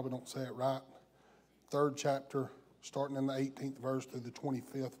know I probably don't say it right. 3rd chapter, starting in the 18th verse through the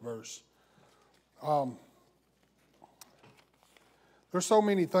 25th verse. There's so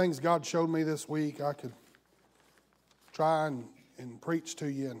many things God showed me this week. I could try and preach to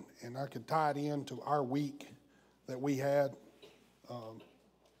you, and I could tie it into our week that we had.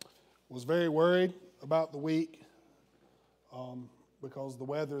 Was very worried about the week. because the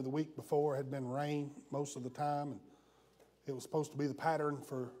weather the week before had been rain most of the time, and it was supposed to be the pattern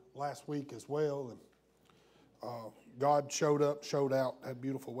for last week as well. And God showed up, showed out, had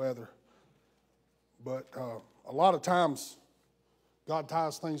beautiful weather. But a lot of times, God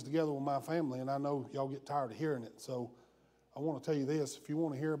ties things together with my family, and I know y'all get tired of hearing it. So I want to tell you this. If you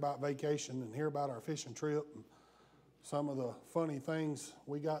want to hear about vacation and hear about our fishing trip and some of the funny things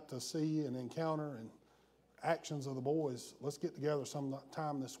we got to see and encounter and actions of the boys, let's get together some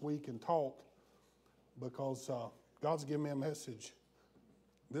time this week and talk, because God's given me a message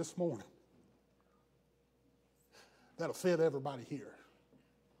this morning that'll fit everybody here.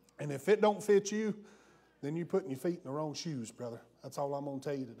 And if it don't fit you, then you're putting your feet in the wrong shoes, brother. That's all I'm going to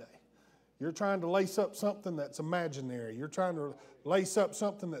tell you today. You're trying to lace up something that's imaginary. You're trying to lace up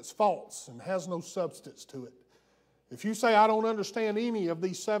something that's false and has no substance to it. If you say, I don't understand any of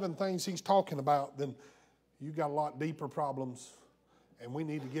these 7 things he's talking about, then you got a lot deeper problems, and we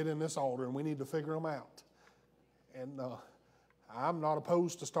need to get in this altar and we need to figure them out. And I'm not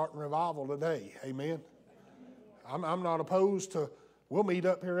opposed to starting revival today. Amen. I'm not opposed to, we'll meet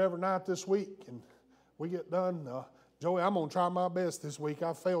up here every night this week, and we get done. Joey, I'm going to try my best this week.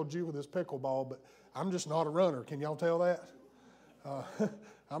 I failed you with this pickleball, but I'm just not a runner. Can y'all tell that?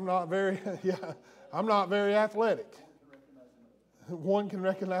 I'm not very athletic. One can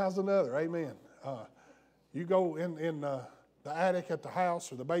recognize another. Amen. You go in the attic at the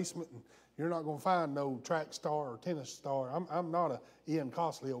house or the basement, and you're not going to find no track star or tennis star. I'm not a Ian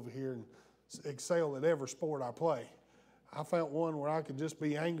Costley over here and excel at every sport I play. I found one where I could just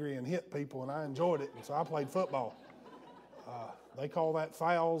be angry and hit people, and I enjoyed it, and so I played football. They call that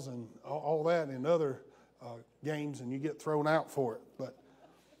fouls and all that in other games, and you get thrown out for it. But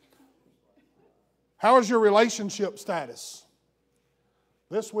how is your relationship status?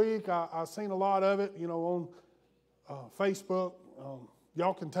 This week, I've seen a lot of it, on Facebook.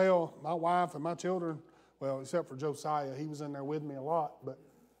 Y'all can tell my wife and my children, well, except for Josiah, he was in there with me a lot, but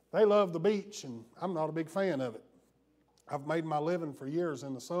they love the beach, and I'm not a big fan of it. I've made my living for years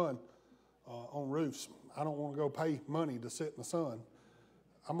in the sun on roofs. I don't want to go pay money to sit in the sun.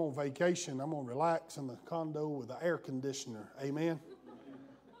 I'm on vacation. I'm going to relax in the condo with the air conditioner. Amen?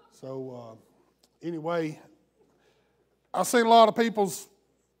 So anyway, I've seen a lot of people's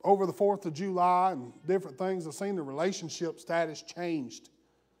over the 4th of July and different things. I've seen the relationship status changed.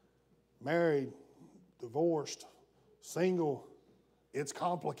 Married, divorced, single. It's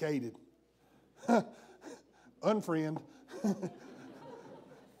complicated. Unfriend.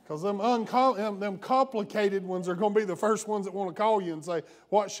 Because them complicated ones are going to be the first ones that want to call you and say,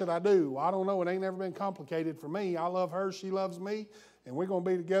 what should I do? Well, I don't know. It ain't never been complicated for me. I love her. She loves me. And we're going to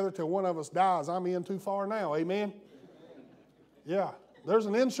be together till one of us dies. I'm in too far now. Amen? Yeah. There's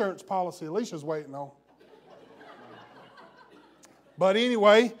an insurance policy Alicia's waiting on. But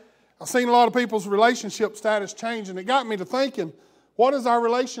anyway, I've seen a lot of people's relationship status change, and it got me to thinking, what is our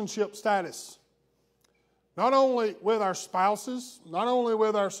relationship status? Not only with our spouses, not only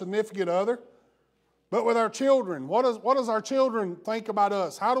with our significant other, but with our children. What does our children think about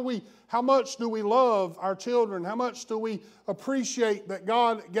us? How much do we love our children? How much do we appreciate that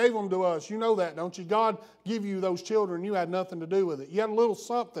God gave them to us? You know that, don't you? God gave you those children. You had nothing to do with it. You had a little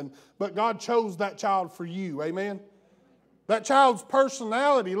something, but God chose that child for you. Amen? That child's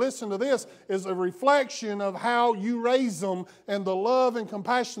personality, listen to this, is a reflection of how you raise them and the love and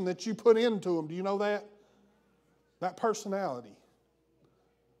compassion that you put into them. Do you know that? That personality.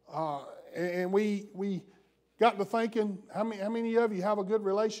 And we got to thinking, how many of you have a good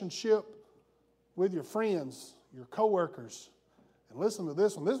relationship with your friends, your coworkers? And listen to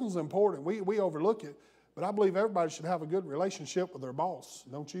this one. This one's important. We overlook it, but I believe everybody should have a good relationship with their boss,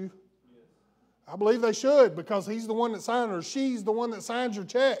 don't you? Yes. I believe they should, because he's the one that signs, or she's the one that signs your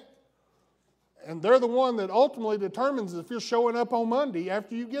check. And they're the one that ultimately determines if you're showing up on Monday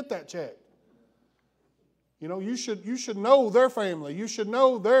after you get that check. You should know their family. You should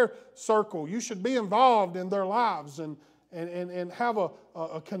know their circle. You should be involved in their lives and have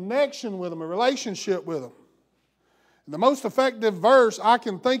a connection with them, a relationship with them. And the most effective verse I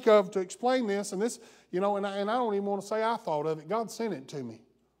can think of to explain this, and this, and I don't even want to say I thought of it. God sent it to me.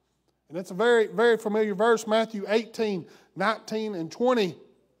 And it's a very, very familiar verse, Matthew 18, 19, and 20.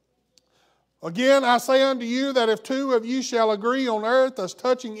 Again, I say unto you that if 2 of you shall agree on earth as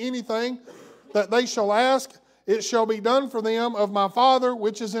touching anything that they shall ask, it shall be done for them of my Father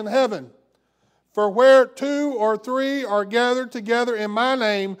which is in heaven. For where 2 or 3 are gathered together in my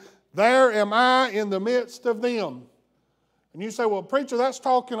name, there am I in the midst of them. And you say, well, preacher, that's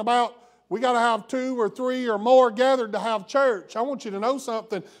talking about We got to have 2 or 3 or more gathered to have church. I want you to know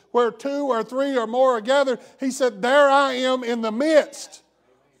something. Where 2 or 3 or more are gathered, he said, there I am in the midst.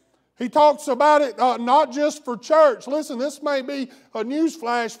 He talks about it not just for church. Listen, this may be a news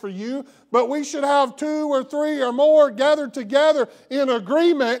flash for you, but we should have 2 or 3 or more gathered together in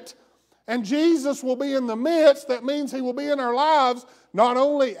agreement, and Jesus will be in the midst. That means he will be in our lives, not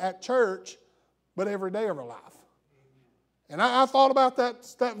only at church, but every day of our life. And I thought about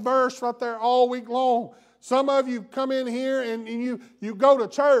that verse right there all week long. Some of you come in here and you go to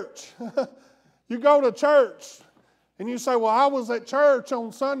church. You go to church. And you say, well, I was at church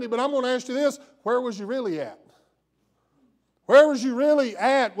on Sunday, but I'm going to ask you this. Where was you really at? Where was you really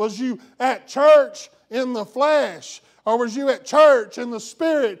at? Was you at church in the flesh? Or was you at church in the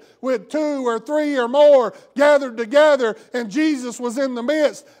Spirit with 2 or 3 or more gathered together and Jesus was in the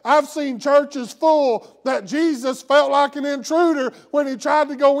midst? I've seen churches full that Jesus felt like an intruder when he tried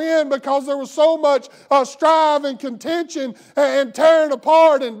to go in because there was so much strife and contention and tearing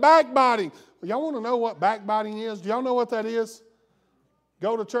apart and backbiting. Y'all want to know what backbiting is? Do y'all know what that is?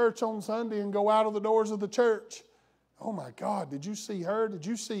 Go to church on Sunday and go out of the doors of the church. Oh my God, did you see her? Did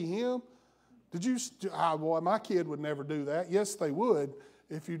you see him? Boy, my kid would never do that. Yes, they would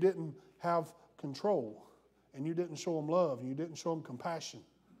if you didn't have control and you didn't show them love and you didn't show them compassion.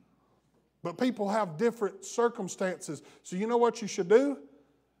 But people have different circumstances. So you know what you should do?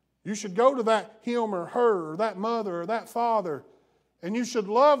 You should go to that him or her or that mother or that father, and you should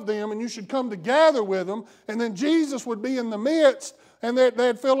love them and you should come together with them, and then Jesus would be in the midst, and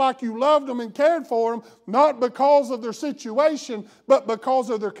they'd feel like you loved them and cared for them, not because of their situation, but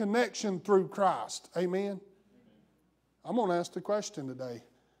because of their connection through Christ. Amen? I'm going to ask the question today.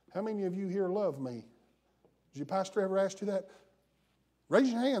 How many of you here love me? Did your pastor ever ask you that?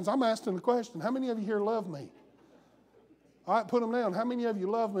 Raise your hands. I'm asking the question. How many of you here love me? All right, put them down. How many of you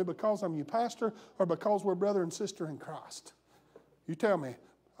love me because I'm your pastor or because we're brother and sister in Christ? You tell me.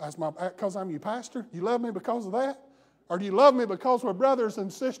 Because I'm your pastor? You love me because of that? Or do you love me because we're brothers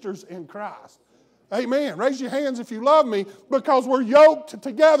and sisters in Christ? Amen. Raise your hands if you love me because we're yoked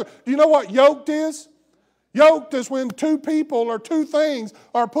together. Do you know what yoked is? Yoked is when 2 people or 2 things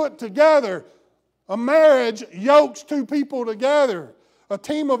are put together. A marriage yokes 2 people together. A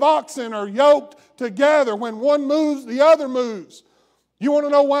team of oxen are yoked together. When one moves, the other moves. You want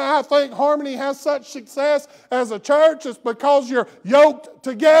to know why I think Harmony has such success as a church? It's because you're yoked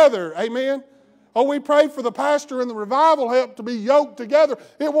together. Amen. Oh, we pray for the pastor and the revival help to be yoked together.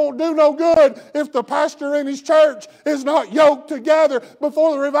 It won't do no good if the pastor and his church is not yoked together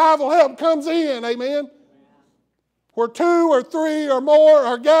before the revival help comes in. Amen. Where 2 or 3 or more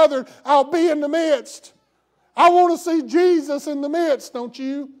are gathered, I'll be in the midst. I want to see Jesus in the midst, don't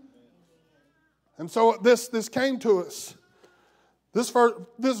you? And so this came to us. This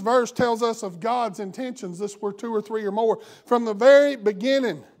verse tells us of God's intentions. This were 2 or 3 or more. From the very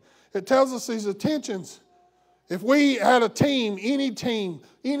beginning, it tells us these intentions. If we had a team,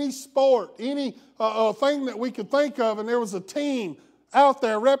 any sport, any thing that we could think of, and there was a team out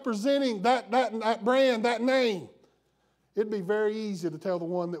there representing that brand, that name, it'd be very easy to tell the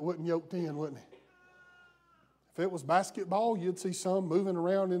one that wasn't yoked in, wouldn't it? If it was basketball, you'd see some moving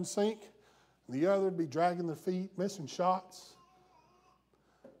around in sync, and the other would be dragging their feet, missing shots.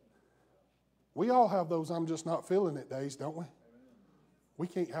 We all have those I'm just not feeling it days, don't we? We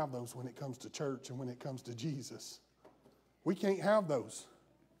can't have those when it comes to church and when it comes to Jesus. We can't have those.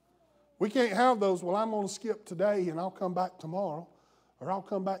 We can't have those, well, I'm going to skip today and I'll come back tomorrow, or I'll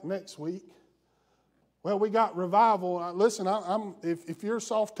come back next week. Well, we got revival. Listen, if you're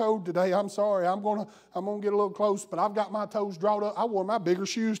soft-toed today, I'm sorry. I'm gonna get a little close, but I've got my toes drawn up. I wore my bigger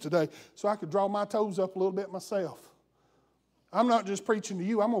shoes today so I could draw my toes up a little bit myself. I'm not just preaching to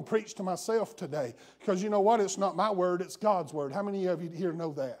you. I'm going to preach to myself today. Because you know what? It's not my word. It's God's word. How many of you here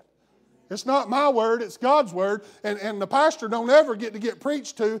know that? It's not my word. It's God's word. And the pastor don't ever get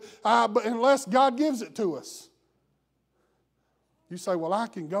preached to but unless God gives it to us. You say, well, I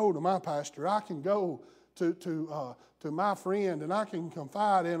can go to my pastor. I can go to my friend and I can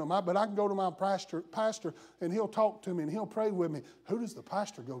confide in him. But I can go to my pastor and he'll talk to me and he'll pray with me. Who does the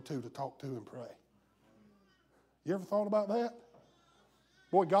pastor go to talk to and pray? You ever thought about that?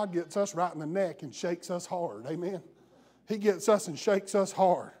 Boy, God gets us right in the neck and shakes us hard. Amen. He gets us and shakes us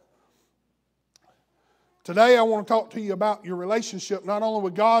hard. Today I want to talk to you about your relationship not only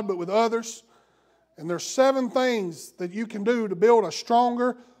with God but with others. And there's 7 things that you can do to build a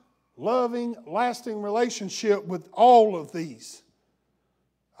stronger, loving, lasting relationship with all of these.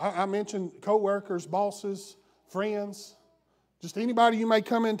 I mentioned co-workers, bosses, friends, just anybody you may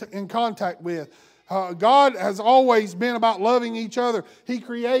come in contact with. God has always been about loving each other. He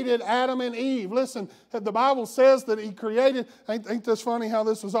created Adam and Eve. Listen, the Bible says that He created, ain't this funny how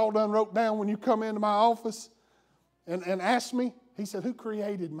this was all done, wrote down when you come into my office and asked me? He said, who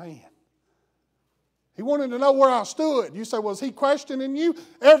created man? He wanted to know where I stood. You say, was He questioning you?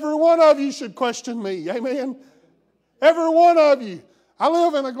 Every one of you should question me. Amen? Every one of you. I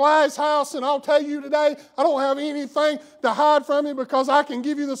live in a glass house, and I'll tell you today, I don't have anything to hide from you because I can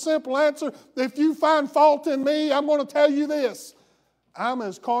give you the simple answer. If you find fault in me, I'm going to tell you this. I'm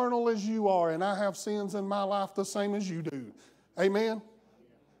as carnal as you are, and I have sins in my life the same as you do. Amen?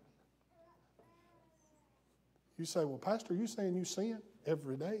 You say, well, Pastor, you saying you sin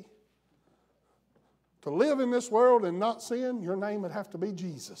every day? To live in this world and not sin, your name would have to be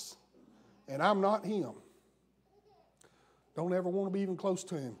Jesus. And I'm not Him. Don't ever want to be even close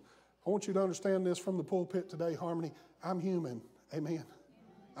to Him. I want you to understand this from the pulpit today, Harmony. I'm human. Amen.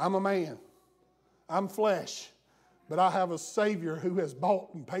 I'm a man. I'm flesh. But I have a Savior who has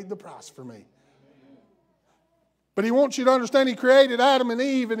bought and paid the price for me. But He wants you to understand He created Adam and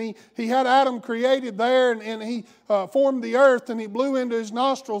Eve, and He had Adam created there, and He formed the earth, and He blew into his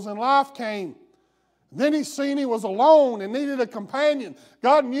nostrils, and life came. Then He seen he was alone and needed a companion.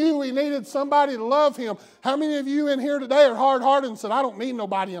 God knew He needed somebody to love him. How many of you in here today are hard-hearted and said, I don't need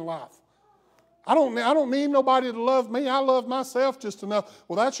nobody in life? I don't need nobody to love me. I love myself just enough.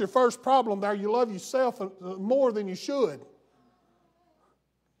 Well, that's your first problem there. You love yourself more than you should.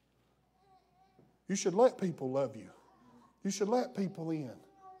 You should let people love you. You should let people in.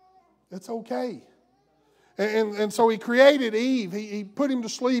 It's okay. And so He created Eve. He put him to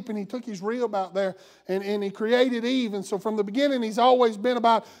sleep, and He took his rib out there, and He created Eve. And so from the beginning, He's always been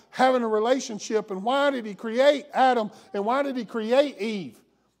about having a relationship. And why did He create Adam? And why did He create Eve?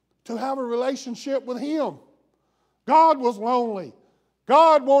 To have a relationship with Him. God was lonely.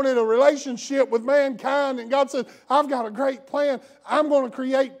 God wanted a relationship with mankind, and God said, I've got a great plan. I'm going to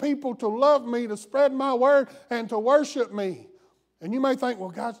create people to love me, to spread my word, and to worship me. And you may think, well,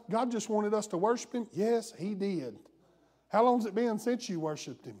 God just wanted us to worship Him. Yes, He did. How long has it been since you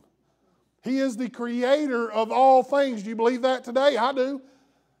worshiped Him? He is the creator of all things. Do you believe that today? I do.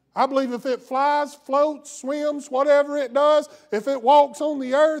 I believe if it flies, floats, swims, whatever it does, if it walks on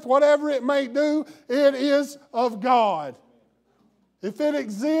the earth, whatever it may do, it is of God. If it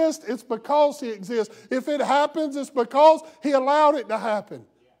exists, it's because He exists. If it happens, it's because He allowed it to happen.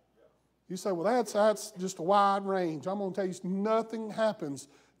 You say, well, that's just a wide range. I'm going to tell you, nothing happens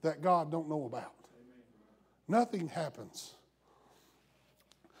that God don't know about. Nothing happens.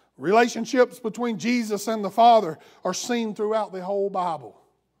 Relationships between Jesus and the Father are seen throughout the whole Bible.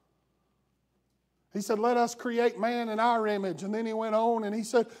 He said, let us create man in our image. And then He went on and He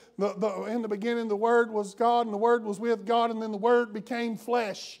said, in the beginning the Word was God, and the Word was with God, and then the Word became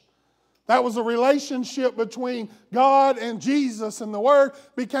flesh. That was a relationship between God and Jesus, and the Word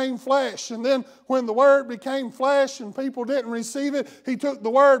became flesh. And then when the Word became flesh and people didn't receive it, He took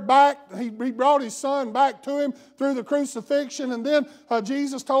the Word back. He brought His Son back to Him through the crucifixion. And then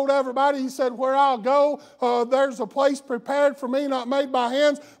Jesus told everybody, He said, where I'll go, there's a place prepared for me, not made by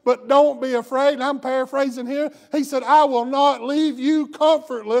hands, but don't be afraid. And I'm paraphrasing here. He said, I will not leave you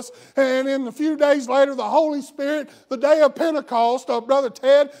comfortless. And in a few days later, the Holy Spirit, the day of Pentecost, Brother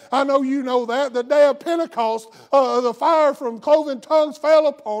Ted, I know you know that, the day of Pentecost, the fire from cloven tongues fell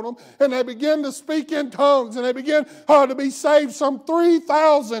upon them, and they began to speak in tongues, and they began to be saved. Some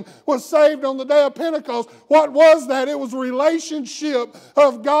 3,000 was saved on the day of Pentecost. What was that? It was a relationship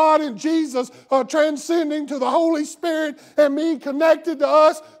of God and Jesus transcending to the Holy Spirit and being connected to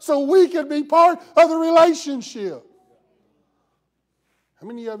us so we could be part of the relationship. How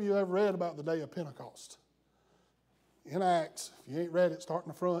many of you have read about the day of Pentecost? In Acts. If you ain't read it, start in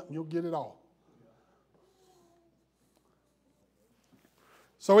the front and you'll get it all.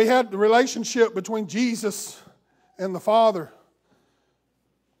 So He had the relationship between Jesus and the Father.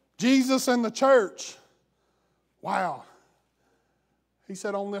 Jesus and the church. Wow. He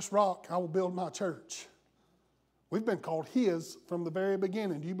said, on this rock I will build my church. We've been called His from the very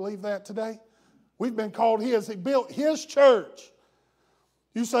beginning. Do you believe that today? We've been called His. He built His church.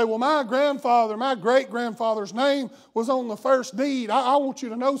 You say, well, my grandfather, my great-grandfather's name was on the first deed. I want you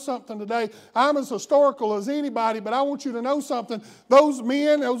to know something today. I'm as historical as anybody, but I want you to know something. Those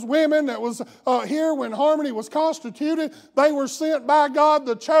men, those women that was here when Harmony was constituted, they were sent by God,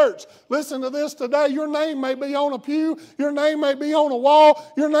 the church. Listen to this today. Your name may be on a pew. Your name may be on a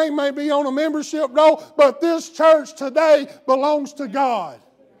wall. Your name may be on a membership roll, but this church today belongs to God.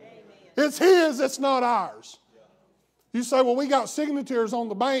 It's His, it's not ours. You say, well, we got signatures on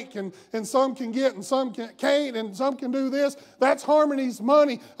the bank, and some can get and some can't, and some can do this. That's Harmony's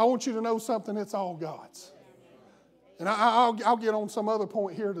money. I want you to know something. It's all God's. And I'll get on some other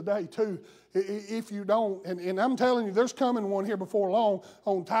point here today, too, if you don't. And I'm telling you, there's coming one here before long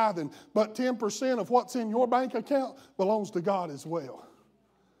on tithing. But 10% of what's in your bank account belongs to God as well.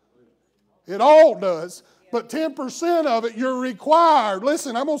 It all does. But 10% of it, you're required.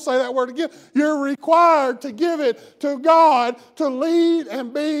 Listen, I'm going to say that word again. You're required to give it to God to lead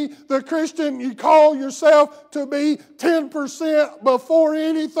and be the Christian you call yourself to be. 10% before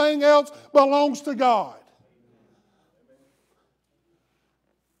anything else belongs to God.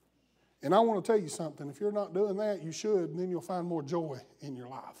 And I want to tell you something. If you're not doing that, you should, and then you'll find more joy in your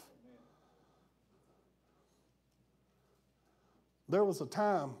life. There was a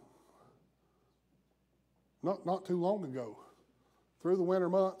time not too long ago, through the winter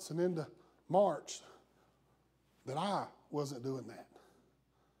months and into March, that I wasn't doing that.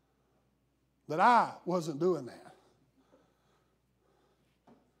 That I wasn't doing that.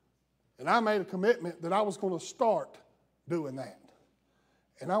 And I made a commitment that I was going to start doing that.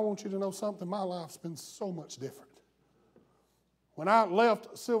 And I want you to know something, my life's been so much different. When I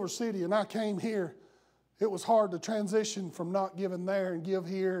left Silver City and I came here, it was hard to transition from not giving there and give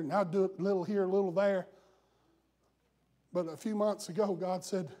here, and I'd do it a little here, a little there. But a few months ago, God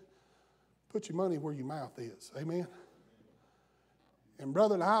said, put your money where your mouth is. Amen? And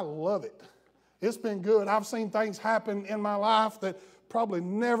brother, I love it. It's been good. I've seen things happen in my life that probably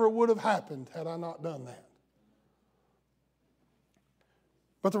never would have happened had I not done that.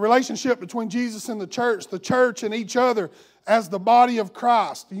 But the relationship between Jesus and the church and each other as the body of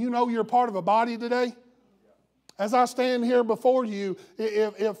Christ. Do you know you're part of a body today? As I stand here before you,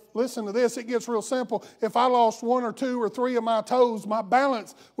 if listen to this, it gets real simple. If I lost 1 or 2 or 3 of my toes, my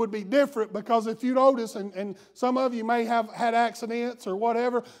balance would be different, because if you notice, and some of you may have had accidents or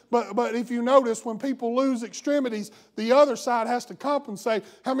whatever, but if you notice, when people lose extremities, the other side has to compensate.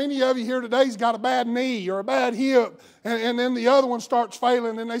 How many of you here today's got a bad knee or a bad hip, and then the other one starts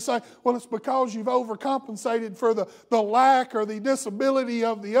failing, and they say, well, it's because you've overcompensated for the lack or the disability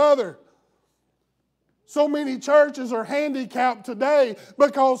of the other. So many churches are handicapped today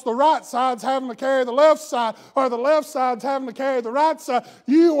because the right side's having to carry the left side, or the left side's having to carry the right side.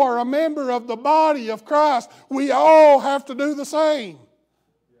 You are a member of the body of Christ. We all have to do the same.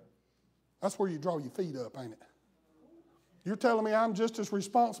 That's where you draw your feet up, ain't it? You're telling me I'm just as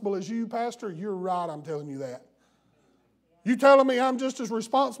responsible as you, Pastor? You're right, I'm telling you that. You telling me I'm just as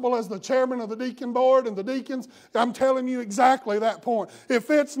responsible as the chairman of the deacon board and the deacons? I'm telling you exactly that point.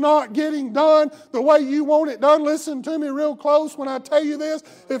 If it's not getting done the way you want it done, listen to me real close when I tell you this.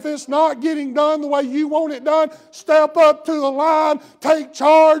 If it's not getting done the way you want it done, step up to the line, take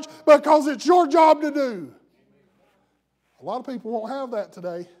charge, because it's your job to do. A lot of people won't have that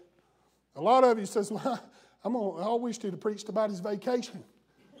today. A lot of you says, well, I wish he'd have preached about his vacation.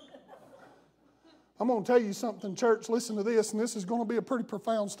 I'm going to tell you something, church. Listen to this, and this is going to be a pretty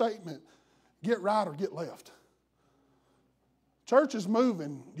profound statement. Get right or get left. Church is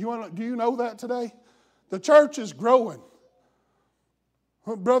moving. Do you know that today? The church is growing.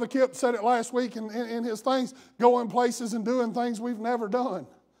 Brother Kip said it last week in his things, going places and doing things we've never done.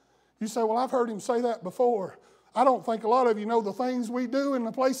 You say, well, I've heard him say that before. I don't think a lot of you know the things we do and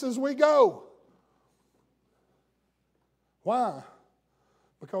the places we go. Why?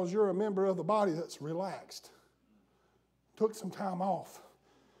 Because you're a member of the body that's relaxed. Took some time off.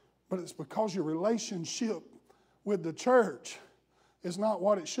 But it's because your relationship with the church is not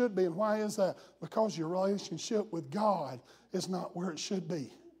what it should be. And why is that? Because your relationship with God is not where it should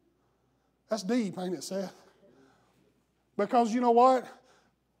be. That's deep, ain't it, Seth? Because you know what?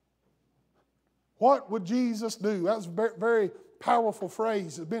 What would Jesus do? That was a very, very powerful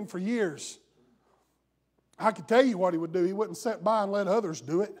phrase. It's been for years. I could tell you what he would do. He wouldn't sit by and let others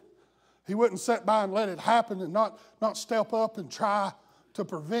do it. He wouldn't sit by and let it happen and not step up and try to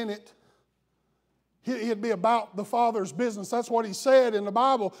prevent it. He'd be about the Father's business. That's what he said in the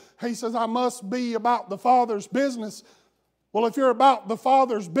Bible. He says, I must be about the Father's business. Well, if you're about the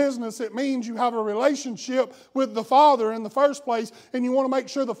Father's business, it means you have a relationship with the Father in the first place, and you want to make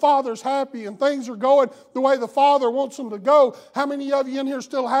sure the Father's happy and things are going the way the Father wants them to go. How many of you in here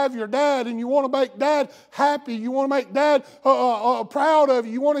still have your dad, and you want to make Dad happy? You want to make Dad proud of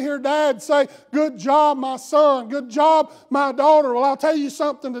you. You want to hear Dad say, good job, my son. Good job, my daughter. Well, I'll tell you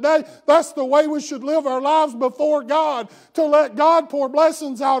something today. That's the way we should live our lives before God, to let God pour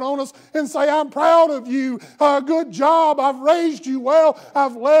blessings out on us and say, I'm proud of you. Good job. I've raised you well.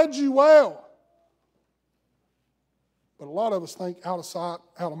 I've led you well. But a lot of us think out of sight,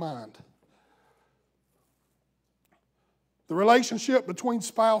 out of mind. the relationship between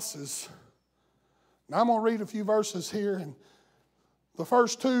spouses. Now I'm going to read a few verses here, and the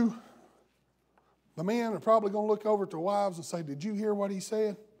first two, the men are probably going to look over at their wives and say, did you hear what he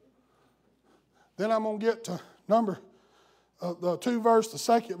said? Then I'm going to get to the 2 verse, the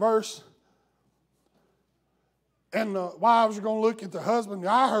 2nd verse. And the wives are going to look at the husband.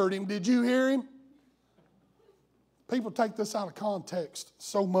 I heard him. Did you hear him? People take this out of context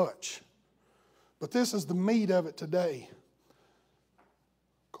so much. But this is the meat of it today.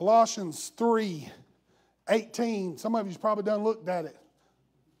 Colossians 3:18. Some of you've probably done looked at it.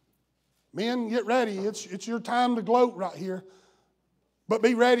 Men, get ready. It's your time to gloat right here. But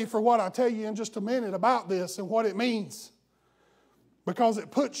be ready for what I tell you in just a minute about this and what it means. Because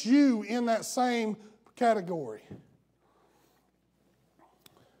it puts you in that same category.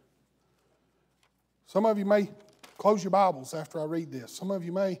 Some of you may close your Bibles after I read this. Some of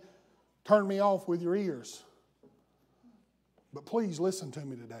you may turn me off with your ears. But please listen to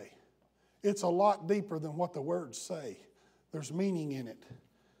me today. It's a lot deeper than what the words say. There's meaning in it.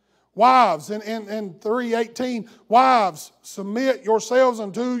 Wives, in 3:18, wives, submit yourselves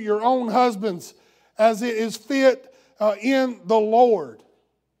unto your own husbands as it is fit in the Lord.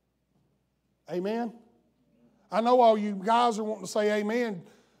 Amen? I know all you guys are wanting to say amen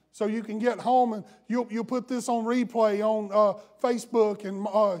so you can get home and you'll put this on replay on Facebook and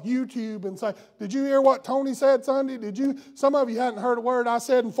YouTube and say, did you hear what Tony said Sunday? Did you? Some of you hadn't heard a word I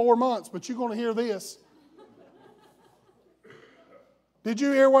said in 4 months, but you're going to hear this. Did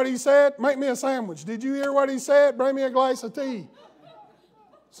you hear what he said? Make me a sandwich. Did you hear what he said? Bring me a glass of tea.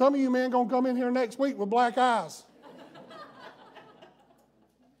 Some of you men going to come in here next week with black eyes.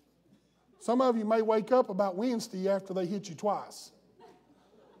 Some of you may wake up about Wednesday after they hit you twice.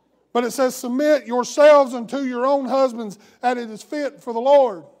 But it says, submit yourselves unto your own husbands as it is fit for the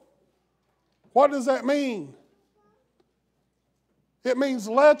Lord. What does that mean? It means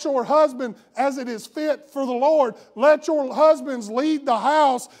let your husband, as it is fit for the Lord, let your husbands lead the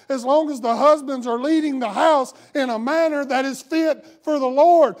house as long as the husbands are leading the house in a manner that is fit for the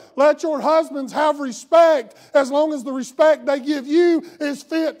Lord. Let your husbands have respect as long as the respect they give you is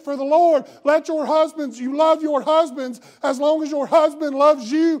fit for the Lord. Let your husbands, you love your husbands as long as your husband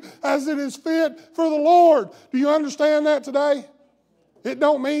loves you as it is fit for the Lord. Do you understand that today? It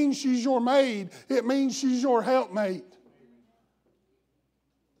don't mean she's your maid. It means she's your helpmate.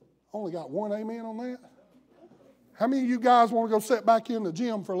 Only got one amen on that? How many of you guys want to go sit back in the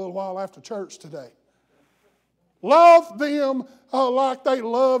gym for a little while after church today? Love them like they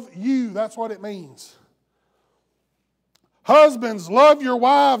love you. That's what it means. Husbands, love your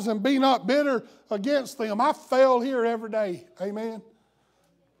wives and be not bitter against them. I fail here every day. Amen.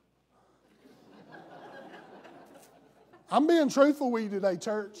 I'm being truthful with you today,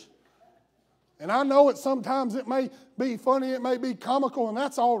 church. And I know sometimes it may be funny, it may be comical, and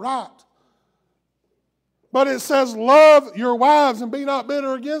that's all right. But it says, love your wives and be not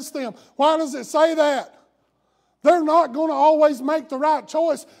bitter against them. Why does it say that? They're not going to always make the right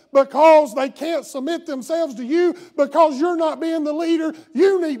choice because they can't submit themselves to you because you're not being the leader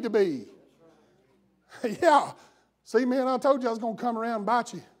you need to be. Yeah. See, man, I told you I was going to come around and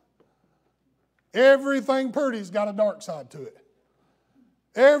bite you. Everything pretty's got a dark side to it.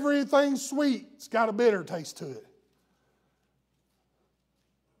 Everything sweet's got a bitter taste to it.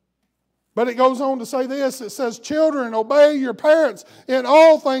 But it goes on to say this. It says, children, obey your parents in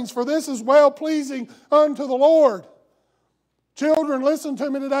all things, for this is well-pleasing unto the Lord. Children, listen to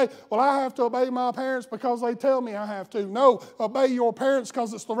me today. Well, I have to obey my parents because they tell me I have to. No, obey your parents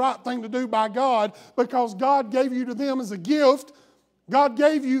because it's the right thing to do by God, because God gave you to them as a gift. God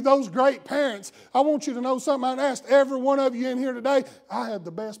gave you those great parents. I want you to know something. I asked every one of you in here today. I had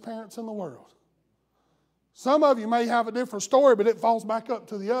the best parents in the world. Some of you may have a different story, but it falls back up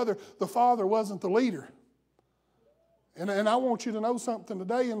to the other. The father wasn't the leader. And I want you to know something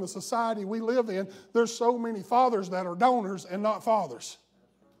today. In the society we live in, there's so many fathers that are donors and not fathers.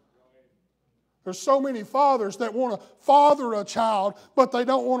 There's so many fathers that want to father a child, but they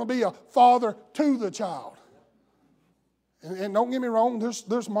don't want to be a father to the child. And don't get me wrong,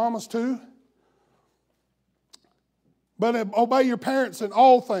 there's mamas too. But obey your parents in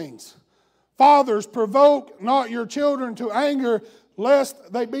all things. Fathers, provoke not your children to anger,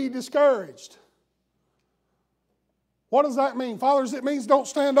 lest they be discouraged. What does that mean? Fathers, it means don't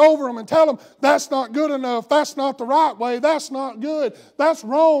stand over them and tell them that's not good enough. That's not the right way. That's not good. That's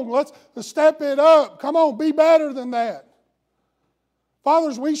wrong. Let's step it up. Come on, be better than that.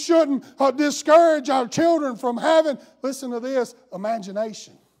 Fathers, we shouldn't discourage our children from having, listen to this,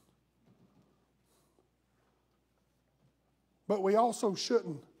 imagination. But we also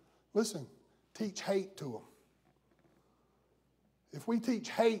shouldn't, listen, teach hate to them. If we teach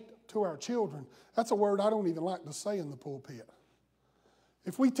hate to our children, that's a word I don't even like to say in the pulpit.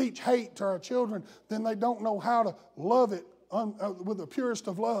 If we teach hate to our children, then they don't know how to love it with the purest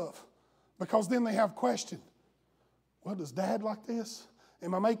of love, because then they have question. Well, does Dad like this?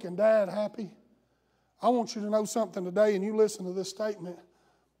 Am I making Dad happy? I want you to know something today, and you listen to this statement.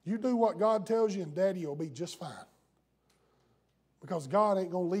 You do what God tells you, and Daddy will be just fine. Because God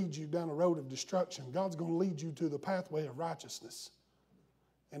ain't going to lead you down a road of destruction. God's going to lead you to the pathway of righteousness.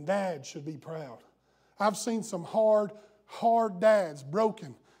 And Dad should be proud. I've seen some hard dads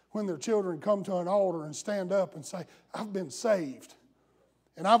broken when their children come to an altar and stand up and say, I've been saved.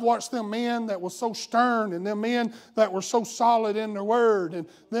 And I've watched them men that were so stern, and them men that were so solid in their word, and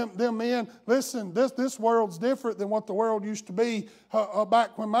them men, listen, this world's different than what the world used to be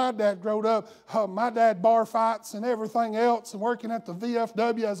back when my dad growed up. My dad bar fights and everything else, and working at the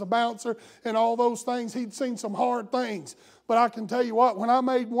VFW as a bouncer and all those things. He'd seen some hard things. But I can tell you what, when I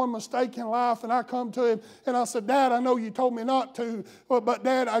made one mistake in life and I come to him and I said, Dad, I know you told me not to, but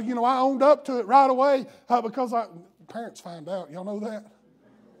Dad, I owned up to it right away because parents find out. Y'all know that?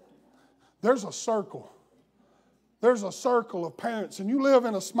 There's a circle. There's a circle of parents, and you live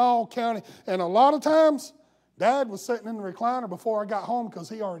in a small county, and a lot of times, Dad was sitting in the recliner before I got home because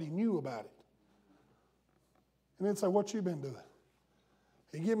he already knew about it. And he'd say, what you been doing?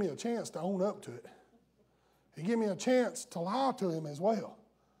 He'd give me a chance to own up to it. He'd give me a chance to lie to him as well.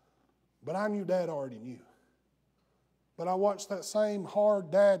 But I knew Dad already knew. But I watched that same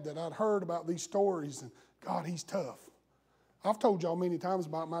hard dad that I'd heard about these stories, and God, he's tough. I've told y'all many times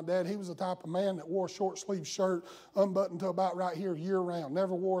about my dad. He was the type of man that wore a short-sleeved shirt unbuttoned to about right here year-round.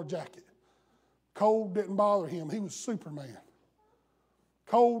 Never wore a jacket. Cold didn't bother him. He was Superman.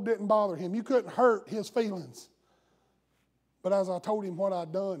 Cold didn't bother him. You couldn't hurt his feelings. But as I told him what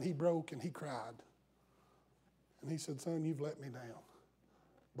I'd done, he broke and he cried. And he said, son, you've let me down,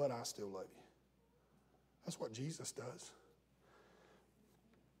 but I still love you. That's what Jesus does.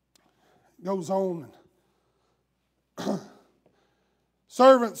 It goes on.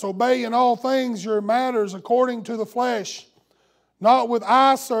 Servants, obey in all things your matters according to the flesh, not with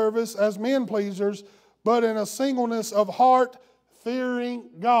eye service as men pleasers, but in a singleness of heart, fearing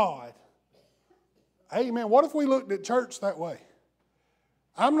God. Amen. What if we looked at church that way?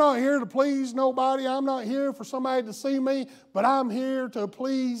 I'm not here to please nobody. I'm not here for somebody to see me, but I'm here to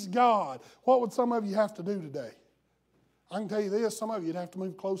please God. What would some of you have to do today? I can tell you this, some of you would have to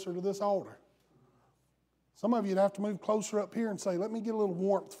move closer to this altar. Some of you would have to move closer up here and say, let me get a little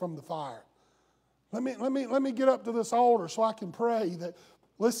warmth from the fire. Let me get up to this altar so I can pray that,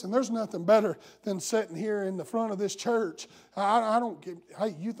 listen, there's nothing better than sitting here in the front of this church.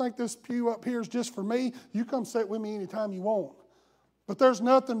 Hey, you think this pew up here is just for me? You come sit with me anytime you want. But there's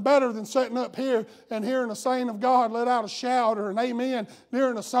nothing better than sitting up here and hearing a saint of God let out a shout or an amen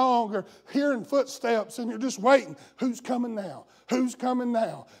during a song, or hearing footsteps, and you're just waiting. Who's coming now? Who's coming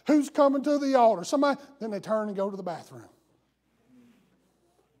now? Who's coming to the altar? Somebody, then they turn and go to the bathroom.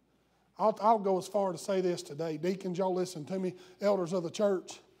 I'll go as far to say this today. Deacons, y'all listen to me. Elders of the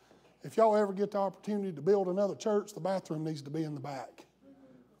church, if y'all ever get the opportunity to build another church, the bathroom needs to be in the back.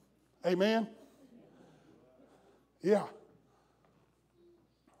 Amen? Yeah.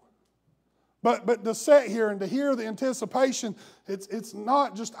 But to sit here and to hear the anticipation, it's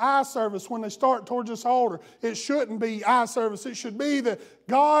not just eye service when they start towards this altar. It shouldn't be eye service. It should be that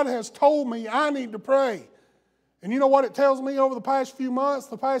God has told me I need to pray. And you know what it tells me over the past few months,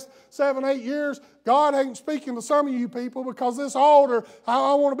 the past 7, 8 years? God ain't speaking to some of you people, because this altar,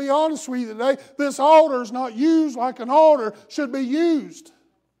 I want to be honest with you today, this altar is not used like an altar should be used.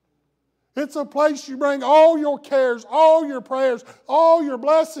 It's a place you bring all your cares, all your prayers, all your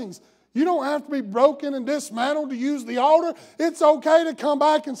blessings. You don't have to be broken and dismantled to use the altar. It's okay to come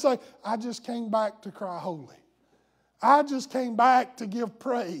back and say, I just came back to cry holy. I just came back to give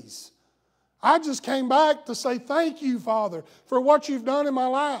praise. I just came back to say thank you, Father, for what you've done in my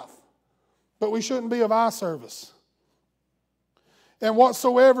life. But we shouldn't be of eye service. And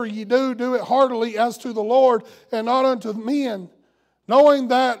whatsoever ye do, do it heartily as to the Lord and not unto men, knowing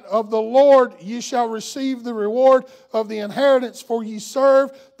that of the Lord ye shall receive the reward of the inheritance, for ye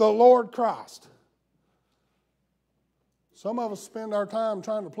serve the Lord Christ. Some of us spend our time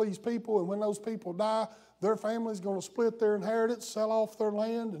trying to please people, and when those people die, their family's going to split their inheritance, sell off their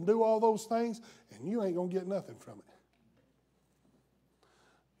land, and do all those things, and you ain't going to get nothing from it.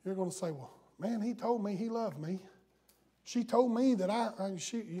 You're going to say, well, man, he told me he loved me. She told me that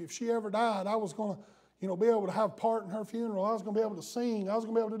if she ever died, I was going to be able to have part in her funeral. I was going to be able to sing. I was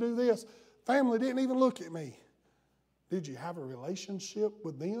going to be able to do this. Family didn't even look at me. Did you have a relationship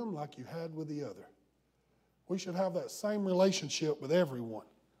with them like you had with the other? We should have that same relationship with everyone.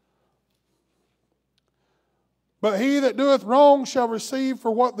 But he that doeth wrong shall receive for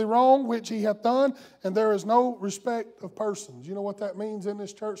what the wrong which he hath done, and there is no respect of persons. You know what that means in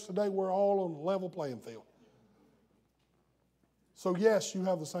this church today? We're all on a level playing field. So yes, you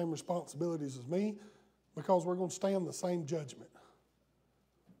have the same responsibilities as me, because we're going to stand the same judgment.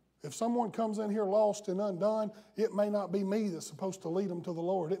 If someone comes in here lost and undone, it may not be me that's supposed to lead them to the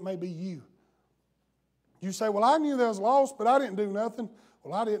Lord. It may be you. You say, well, I knew they was lost, but I didn't do nothing.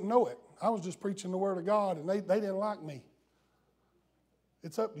 Well, I didn't know it. I was just preaching the Word of God, and they didn't like me.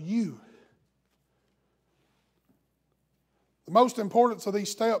 It's up to you. The most importance of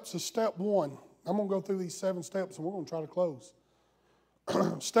these steps is step 1. I'm going to go through these 7 steps, and we're going to try to close.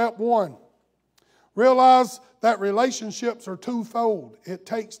 Step 1. Realize that relationships are twofold. It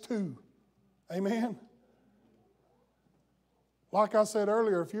takes two. Amen? Like I said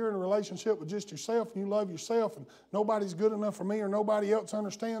earlier, if you're in a relationship with just yourself and you love yourself and nobody's good enough for me or nobody else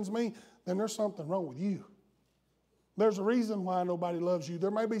understands me, then there's something wrong with you. There's a reason why nobody loves you.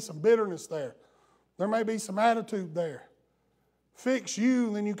 There may be some bitterness there. There may be some attitude there. Fix you,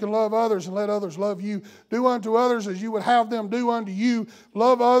 and then you can love others and let others love you. Do unto others as you would have them do unto you.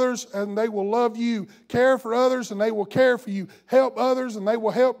 Love others, and they will love you. Care for others, and they will care for you. Help others, and they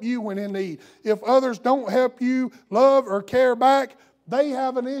will help you when in need. If others don't help you love or care back, they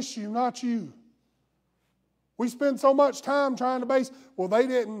have an issue, not you. We spend so much time trying to base, well, they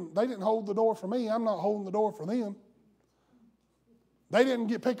didn't hold the door for me. I'm not holding the door for them. They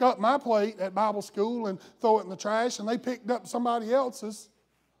didn't pick up my plate at Bible school and throw it in the trash, and they picked up somebody else's.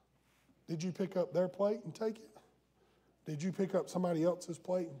 Did you pick up their plate and take it? Did you pick up somebody else's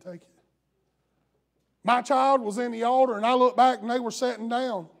plate and take it? My child was in the altar, and I looked back, and they were sitting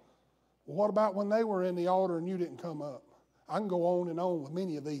down. Well, what about when they were in the altar and you didn't come up? I can go on and on with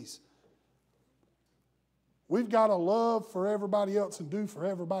many of these. We've got to love for everybody else and do for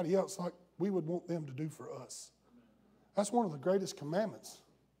everybody else like we would want them to do for us. That's one of the greatest commandments.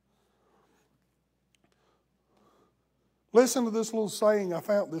 Listen to this little saying I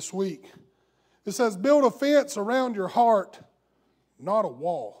found this week. It says, build a fence around your heart, not a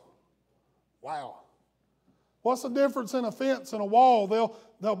wall. Wow. What's the difference in a fence and a wall?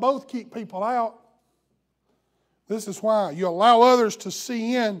 They'll both keep people out. This is why. You allow others to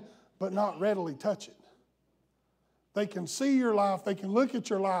see in, but not readily touch it. They can see your life. They can look at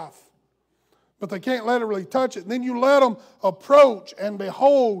your life. But they can't literally touch it. And then you let them approach and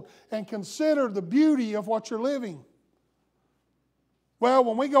behold and consider the beauty of what you're living. Well,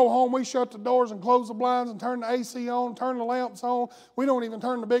 when we go home, we shut the doors and close the blinds and turn the AC on, turn the lamps on. We don't even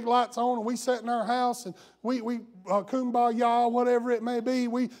turn the big lights on, and we sit in our house and we kumbaya, whatever it may be.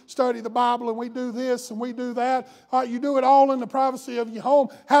 We study the Bible and we do this and we do that. You do it all in the privacy of your home.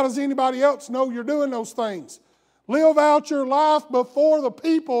 How does anybody else know you're doing those things? Live out your life before the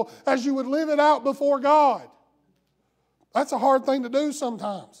people as you would live it out before God. That's a hard thing to do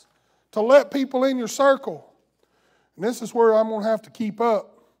sometimes, to let people in your circle. And this is where I'm going to have to keep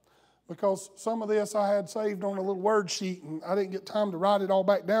up, because some of this I had saved on a little word sheet and I didn't get time to write it all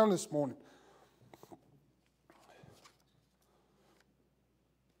back down this morning.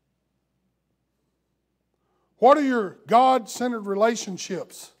 What are your God-centered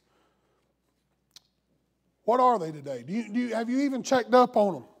relationships? What are they today? Have you even checked up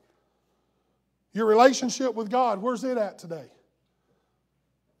on them? Your relationship with God, where's it at today?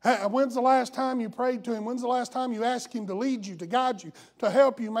 When's the last time you prayed to Him? When's the last time you asked Him to lead you, to guide you, to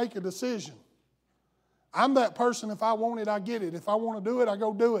help you make a decision? I'm that person. If I want it, I get it. If I want to do it, I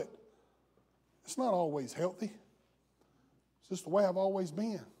go do it. It's not always healthy. It's just the way I've always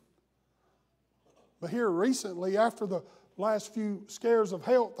been. But here recently, after the last few scares of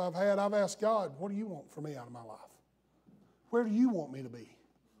health I've had, I've asked God, what do you want for me out of my life? Where do you want me to be?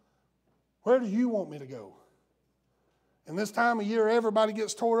 Where do you want me to go? And this time of year, everybody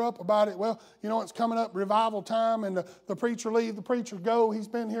gets tore up about it. Well, you know, it's coming up revival time, and the preacher leave, the preacher go. He's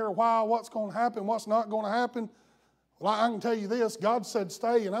been here a while. What's going to happen? What's not going to happen? Well, I can tell you this. God said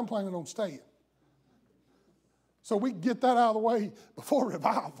stay, and I'm planning on staying. So we can get that out of the way before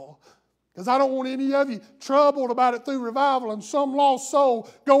revival. Because I don't want any of you troubled about it through revival and some lost soul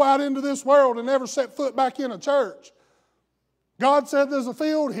go out into this world and never set foot back in a church. God said there's a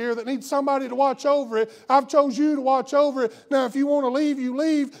field here that needs somebody to watch over it. I've chose you to watch over it. Now, if you want to leave, you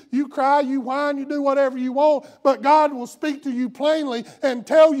leave. You cry, you whine, you do whatever you want. But God will speak to you plainly and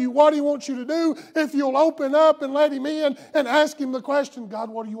tell you what He wants you to do if you'll open up and let Him in and ask Him the question, God,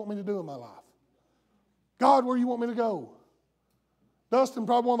 what do you want me to do in my life? God, where do you want me to go? Dustin,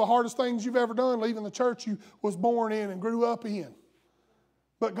 probably one of the hardest things you've ever done, leaving the church you was born in and grew up in.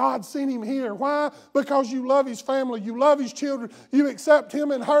 But God sent him here. Why? Because you love his family. You love his children. You accept him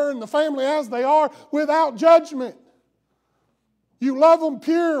and her and the family as they are without judgment. You love them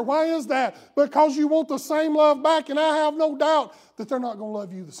pure. Why is that? Because you want the same love back, and I have no doubt that they're not going to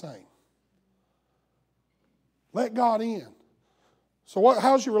love you the same. Let God in. So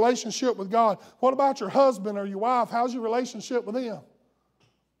how's your relationship with God? What about your husband or your wife? How's your relationship with them?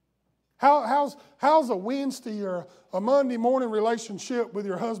 How's a Wednesday or a Monday morning relationship with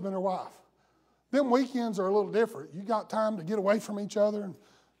your husband or wife? Them weekends are a little different. You got time to get away from each other and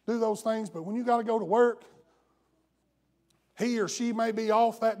do those things, but when you got to go to work, he or she may be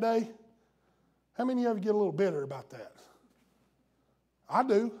off that day. How many of you get a little bitter about that? I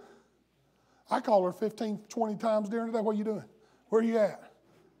do. I call her 15, 20 times during the day. What are you doing? Where are you at?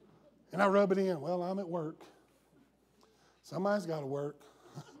 And I rub it in. Well, I'm at work. Somebody's got to work.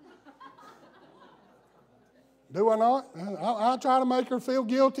 Do I not? I try to make her feel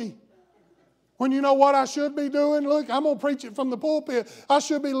guilty. When you know what I should be doing? Look, I'm going to preach it from the pulpit. I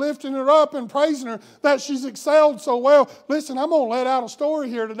should be lifting her up and praising her that she's excelled so well. Listen, I'm going to let out a story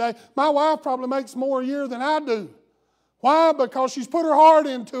here today. My wife probably makes more a year than I do. Why? Because she's put her heart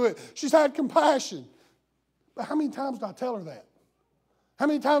into it. She's had compassion. But how many times do I tell her that? How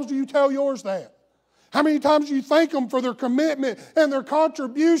many times do you tell yours that? How many times do you thank them for their commitment and their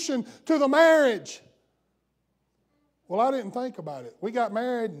contribution to the marriage? Well, I didn't think about it. We got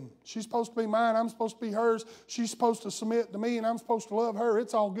married, and she's supposed to be mine. I'm supposed to be hers. She's supposed to submit to me, and I'm supposed to love her.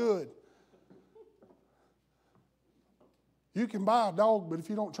 It's all good. You can buy a dog, but if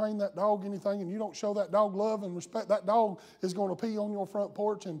you don't train that dog anything and you don't show that dog love and respect, that dog is going to pee on your front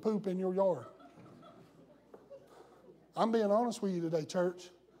porch and poop in your yard. I'm being honest with you today, church.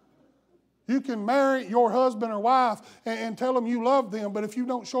 You can marry your husband or wife and tell them you love them, but if you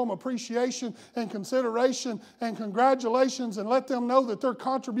don't show them appreciation and consideration and congratulations and let them know that they're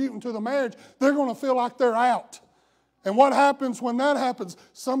contributing to the marriage, they're going to feel like they're out. And what happens when that happens?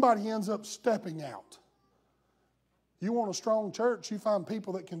 Somebody ends up stepping out. You want a strong church, you find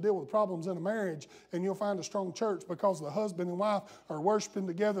people that can deal with problems in a marriage, and you'll find a strong church because the husband and wife are worshiping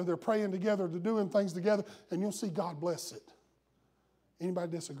together, they're praying together, they're doing things together, and you'll see God bless it.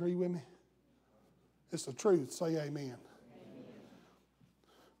 Anybody disagree with me? It's the truth. Say amen. Amen.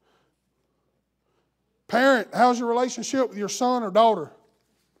 Parent, how's your relationship with your son or daughter?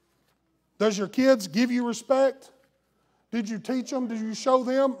 Does your kids give you respect? Did you teach them? Did you show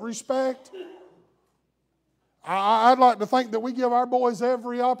them respect? I'd like to think that we give our boys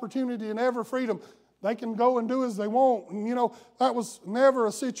every opportunity and every freedom. They can go and do as they want. And you know, that was never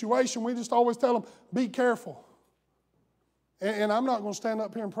a situation. We just always tell them, be careful. And I'm not going to stand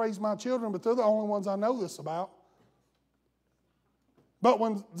up here and praise my children, but they're the only ones I know this about. But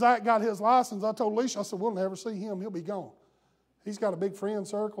when Zach got his license, I told Alicia, I said, we'll never see him. He'll be gone. He's got a big friend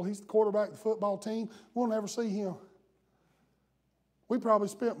circle. He's the quarterback of the football team. We'll never see him. We probably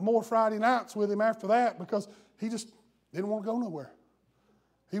spent more Friday nights with him after that because he just didn't want to go nowhere.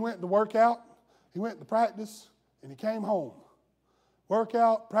 He went to work out, he went to practice, and he came home. Work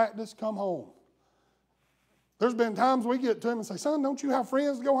out, practice, come home. There's been times we get to him and say, son, don't you have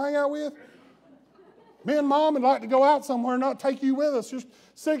friends to go hang out with? Me and Mom would like to go out somewhere and not take you with us. You're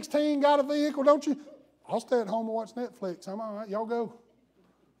 16, got a vehicle, don't you? I'll stay at home and watch Netflix. I'm all right, y'all go.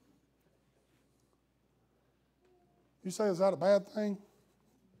 You say, is that a bad thing?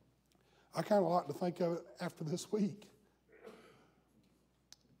 I kind of like to think of it after this week,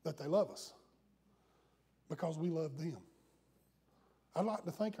 that they love us because we love them. I'd like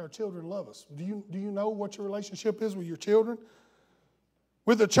to think our children love us. Do you know what your relationship is with your children?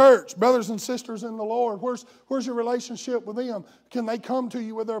 With the church, brothers and sisters in the Lord, where's your relationship with them? Can they come to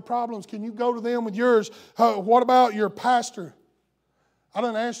you with their problems? Can you go to them with yours? What about your pastor? I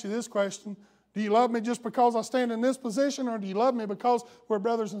didn't ask you this question. Do you love me just because I stand in this position, or do you love me because we're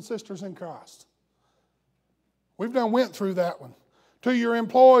brothers and sisters in Christ? We've went through that one. To your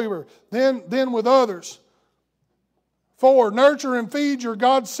employer, then with others. 4, nurture and feed your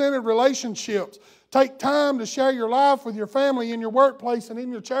God-centered relationships. Take time to share your life with your family in your workplace and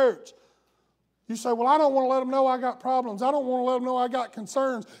in your church. You say, well, I don't want to let them know I got problems. I don't want to let them know I got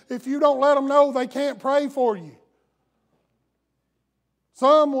concerns. If you don't let them know, they can't pray for you.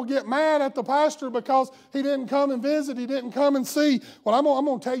 Some will get mad at the pastor because he didn't come and visit, he didn't come and see. Well, I'm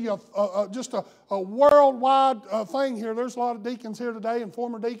going to tell you just a worldwide thing here. There's a lot of deacons here today and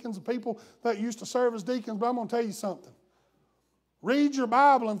former deacons and people that used to serve as deacons, but I'm going to tell you something. Read your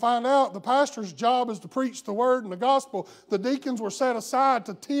Bible and find out the pastor's job is to preach the word and the gospel. The deacons were set aside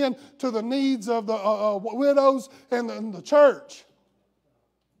to tend to the needs of the widows and the church.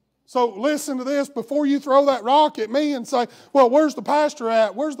 So listen to this before you throw that rock at me and say, well, where's the pastor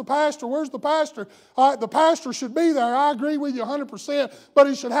at? Where's the pastor? Where's the pastor? All right, the pastor should be there. I agree with you 100%, but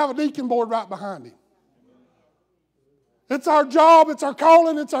he should have a deacon board right behind him. It's our job, it's our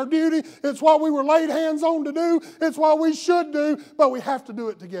calling, it's our duty. It's what we were laid hands on to do. It's what we should do, but we have to do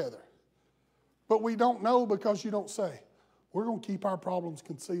it together. But we don't know because you don't say. We're going to keep our problems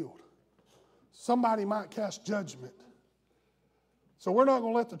concealed. Somebody might cast judgment. So we're not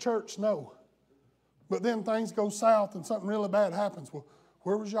going to let the church know. But then things go south and something really bad happens. Well,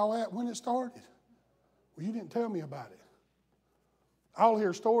 where was y'all at when it started? Well, you didn't tell me about it. I'll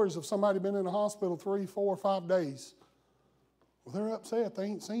hear stories of somebody been in the hospital 3, 4, 5 days. Well, they're upset. They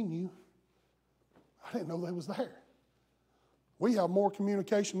ain't seen you. I didn't know they was there. We have more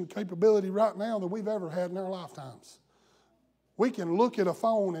communication capability right now than we've ever had in our lifetimes. We can look at a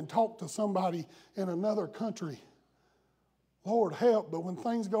phone and talk to somebody in another country. Lord help, but when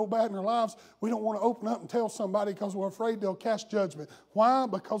things go bad in our lives, we don't want to open up and tell somebody because we're afraid they'll cast judgment. Why?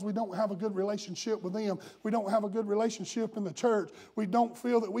 Because we don't have a good relationship with them. We don't have a good relationship in the church. We don't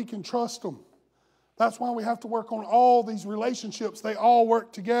feel that we can trust them. That's why we have to work on all these relationships. They all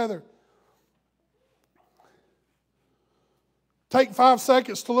work together. Take 5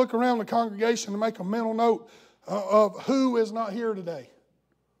 seconds to look around the congregation and make a mental note of who is not here today.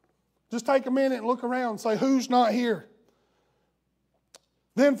 Just take a minute and look around and say, who's not here?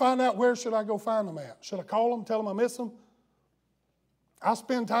 Then find out where should I go find them at. Should I call them, tell them I miss them? I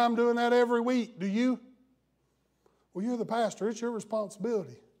spend time doing that every week. Do you? Well, you're the pastor. It's your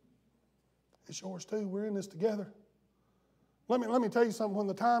responsibility. It's yours too. We're in this together. Let me tell you something. When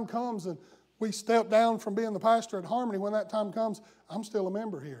the time comes and we step down from being the pastor at Harmony, when that time comes, I'm still a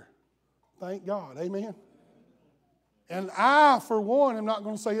member here. Thank God. Amen. And I, for one, am not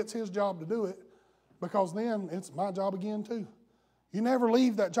going to say it's his job to do it, because then it's my job again too. You never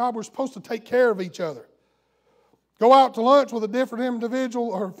leave that job. We're supposed to take care of each other. Go out to lunch with a different individual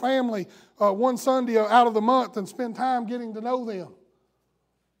or family one Sunday out of the month and spend time getting to know them.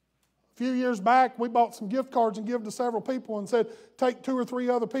 A few years back, we bought some gift cards and gave to several people and said, take 2 or 3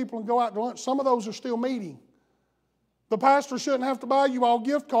 other people and go out to lunch. Some of those are still meeting. The pastor shouldn't have to buy you all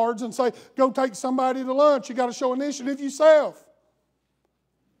gift cards and say, go take somebody to lunch. You got to show initiative yourself.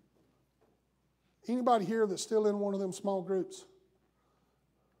 Anybody here that's still in one of them small groups?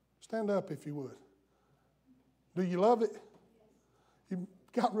 Stand up if you would. Do you love it? You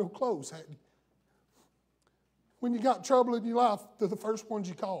got real close, hadn't you? When you got trouble in your life, they're the first ones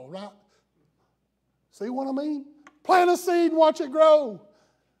you call, right? See what I mean? Plant a seed and watch it grow.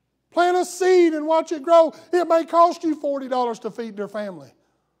 Plant a seed and watch it grow. It may cost you $40 to feed their family.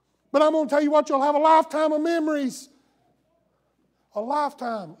 But I'm going to tell you what, you'll have a lifetime of memories. A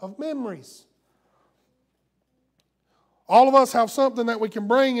lifetime of memories. All of us have something that we can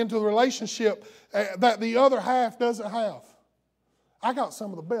bring into the relationship that the other half doesn't have. I got some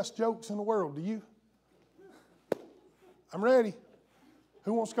of the best jokes in the world. Do you? I'm ready.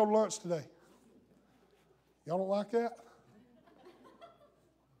 Who wants to go to lunch today? Y'all don't like that?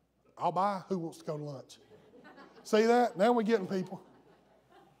 I'll buy. Who wants to go to lunch? See that? Now we're getting people.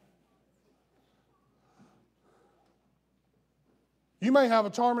 You may have a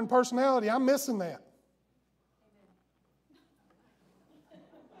charming personality. I'm missing that.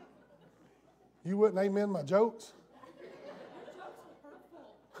 You wouldn't amen my jokes?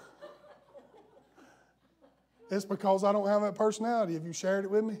 It's because I don't have that personality. Have you shared it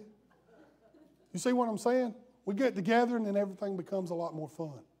with me? You see what I'm saying? We get together and then everything becomes a lot more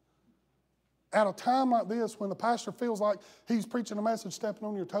fun. At a time like this, when the pastor feels like he's preaching a message, stepping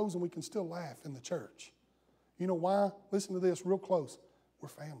on your toes, and we can still laugh in the church. You know why? Listen to this real close. We're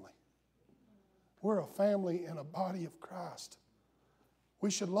family. We're a family in a body of Christ. We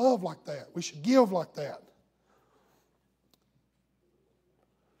should love like that. We should give like that.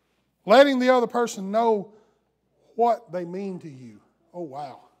 Letting the other person know what they mean to you. Oh,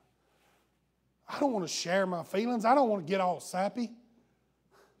 wow. I don't want to share my feelings. I don't want to get all sappy.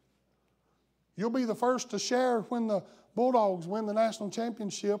 You'll be the first to share when the Bulldogs win the national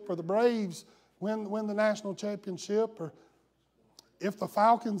championship, or the Braves win the national championship, or if the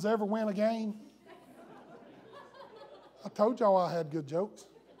Falcons ever win a game. I told y'all I had good jokes.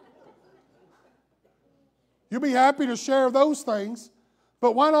 You'll be happy to share those things,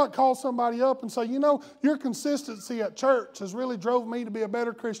 but why not call somebody up and say, you know, your consistency at church has really drove me to be a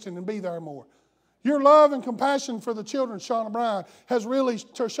better Christian and be there more. Your love and compassion for the children, Shauna Bryan, has really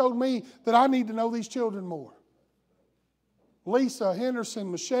showed me that I need to know these children more. Lisa,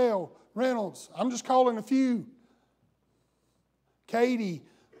 Henderson, Michelle, Reynolds, I'm just calling a few. Katie,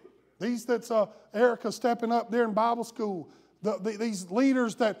 these that's Erica stepping up there in Bible school. These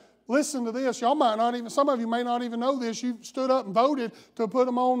leaders that, Listen to this. Y'all might not even, some of you may not even know this. You stood up and voted to put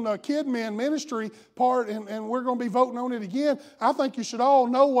them on the Kid Men ministry part, and we're going to be voting on it again. I think you should all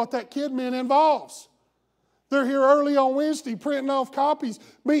know what that Kid Men involves. They're here early on Wednesday printing off copies,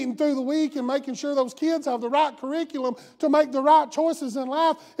 meeting through the week and making sure those kids have the right curriculum to make the right choices in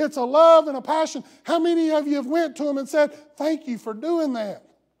life. It's a love and a passion. How many of you have went to them and said, thank you for doing that?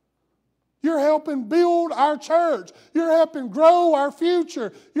 You're helping build our church. You're helping grow our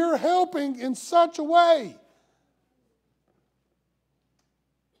future. You're helping in such a way.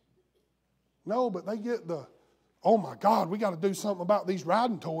 No, but they get the, oh my God, we got to do something about these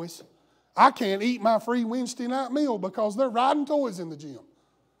riding toys. I can't eat my free Wednesday night meal because they're riding toys in the gym.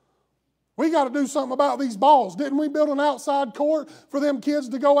 We got to do something about these balls. Didn't we build an outside court for them kids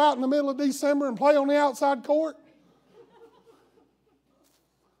to go out in the middle of December and play on the outside court?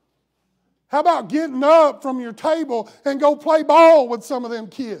 How about getting up from your table and go play ball with some of them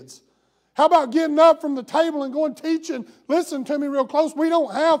kids? How about getting up from the table and going teaching? Listen to me real close. We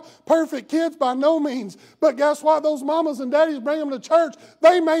don't have perfect kids by no means. But guess what? Those mamas and daddies bring them to church.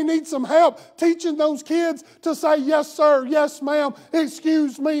 They may need some help teaching those kids to say, yes, sir, yes, ma'am,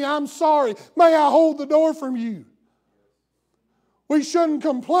 excuse me, I'm sorry. May I hold the door from you? We shouldn't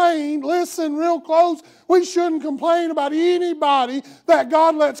complain. Listen real close. We shouldn't complain about anybody that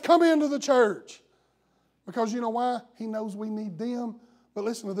God lets come into the church. Because you know why? He knows we need them. But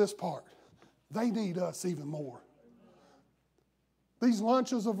listen to this part. They need us even more. These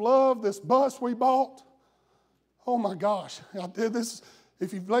lunches of love, this bus we bought, oh my gosh. I did this.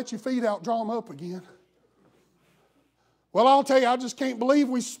 If you let your feet out, draw them up again. Well, I'll tell you, I just can't believe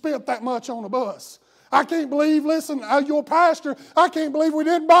we spent that much on a bus. I can't believe, listen, your pastor, I can't believe we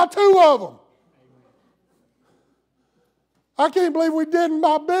didn't buy 2 of them. I can't believe we didn't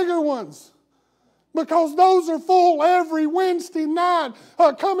buy bigger ones. Because those are full every Wednesday night.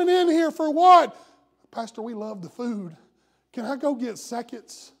 Coming in here for what? Pastor, we love the food. Can I go get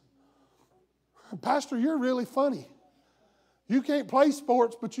seconds? Pastor, you're really funny. You can't play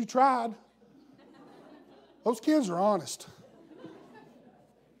sports, but you tried. Those kids are honest.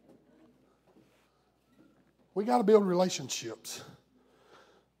 We got to build relationships.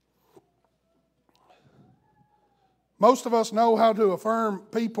 Most of us know how to affirm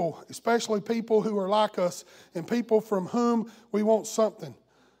people, especially people who are like us and people from whom we want something.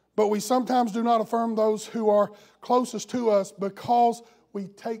 But we sometimes do not affirm those who are closest to us because we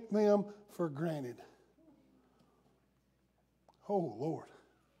take them for granted. Oh, Lord.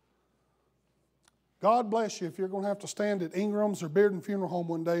 God bless you if you're going to have to stand at Ingram's or Bearden Funeral Home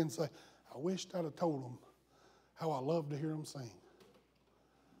one day and say, I wished I'd have told them how I love to hear them sing.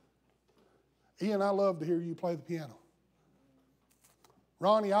 Ian, I love to hear you play the piano.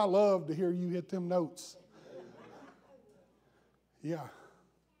 Ronnie, I love to hear you hit them notes. Yeah.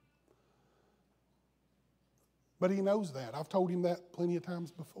 But he knows that. I've told him that plenty of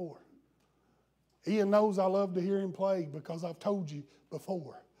times before. Ian knows I love to hear him play because I've told you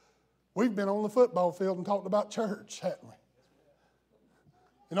before. We've been on the football field and talked about church, haven't we?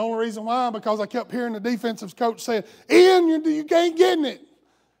 And the only reason why, because I kept hearing the defensive coach saying, Ian, you ain't getting it.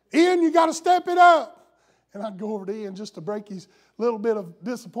 Ian, you got to step it up. And I'd go over to Ian just to break his little bit of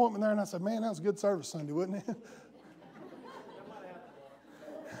disappointment there. And I said, man, that was a good service Sunday, wasn't it?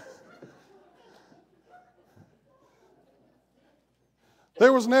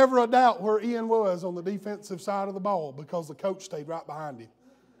 There was never a doubt where Ian was on the defensive side of the ball because the coach stayed right behind him.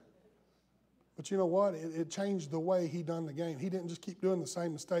 But you know what? It changed the way he done the game. He didn't just keep doing the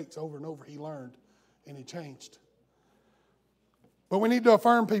same mistakes over and over. He learned and he changed. But we need to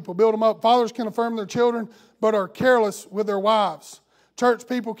affirm people, build them up. Fathers can affirm their children, but are careless with their wives. Church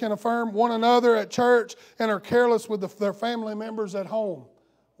people can affirm one another at church and are careless with their family members at home.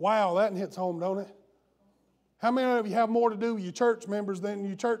 Wow, that hits home, don't it? How many of you have more to do with your church members than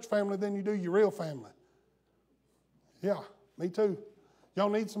your church family than you do your real family? Yeah, me too. Y'all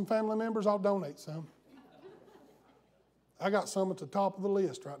need some family members? I'll donate some. I got some at the top of the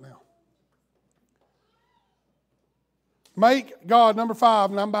list right now. Make God, number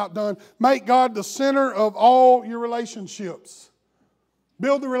 5, and I'm about done. Make God the center of all your relationships.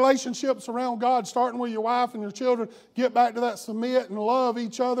 Build the relationships around God, starting with your wife and your children. Get back to that submit and love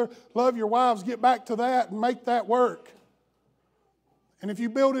each other. Love your wives. Get back to that and make that work. And if you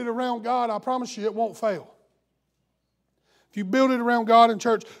build it around God, I promise you it won't fail. If you build it around God in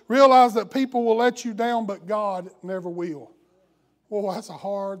church, realize that people will let you down, but God never will. Well, that's a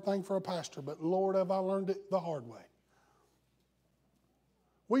hard thing for a pastor, but Lord, have I learned it the hard way.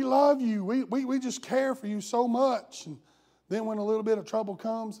 We love you. We just care for you so much. And then when a little bit of trouble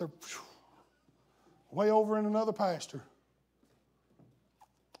comes, they're way over in another pastor.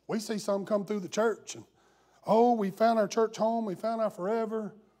 We see some come through the church and, oh, we found our church home, we found our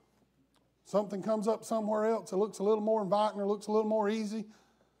forever. Something comes up somewhere else, it looks a little more inviting or looks a little more easy.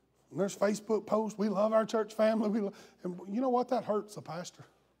 And there's Facebook posts, we love our church family. And you know what? That hurts a pastor.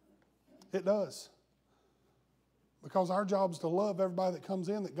 It does. Because our job is to love everybody that comes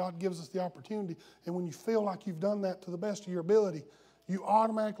in, that God gives us the opportunity. And when you feel like you've done that to the best of your ability, you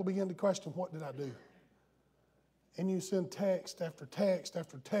automatically begin to question, what did I do? And you send text after text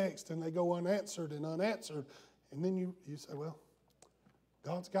after text, and they go unanswered and unanswered. And then you say, well,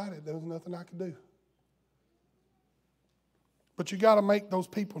 God's got it. There's nothing I can do. But you got to make those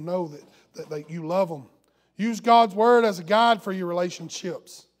people know that you love them. Use God's word as a guide for your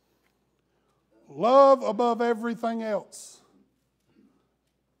relationships. Love above everything else.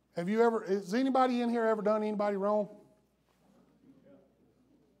 Has anybody in here ever done anybody wrong?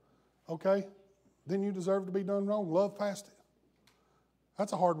 Okay. Then you deserve to be done wrong. Love past it.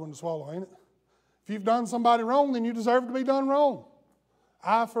 That's a hard one to swallow, ain't it? If you've done somebody wrong, then you deserve to be done wrong.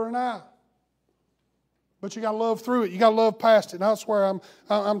 Eye for an eye. But you got to love through it. You got to love past it. And that's where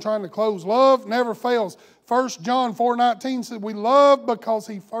I'm trying to close. Love never fails. 1 John 4:19 said, we love because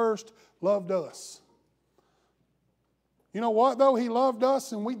He first loved us. You know what, though? He loved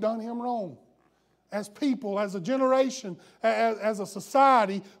us and we done Him wrong. As people, as a generation, as a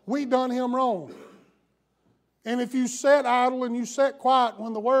society, we done Him wrong. And if you sit idle and you sit quiet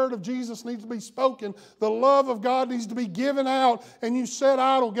when the word of Jesus needs to be spoken, the love of God needs to be given out, and you sit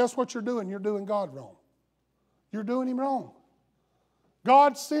idle, guess what you're doing? You're doing God wrong. You're doing Him wrong.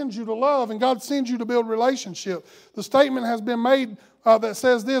 God sends you to love, and God sends you to build relationship. The statement has been made that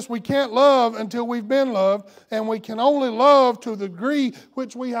says this: we can't love until we've been loved, and we can only love to the degree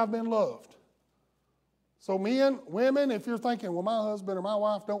which we have been loved. So men, women, if you're thinking, well, my husband or my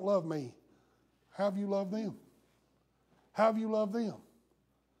wife don't love me, how have you loved them? How have you loved them?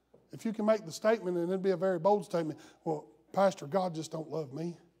 If you can make the statement, and it'd be a very bold statement, well, Pastor, God just don't love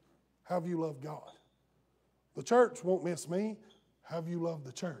me. How have you loved God? The church won't miss me. How have you loved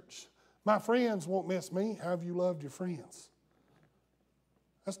the church? My friends won't miss me. How have you loved your friends?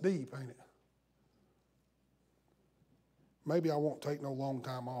 That's deep, ain't it? Maybe I won't take no long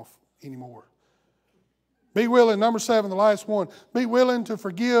time off anymore. Be willing, number 7, the last one. Be willing to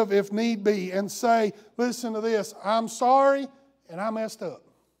forgive if need be and say, listen to this, I'm sorry and I messed up.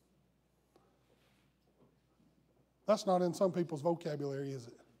 That's not in some people's vocabulary, is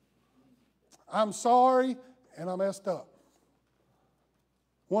it? I'm sorry and I messed up.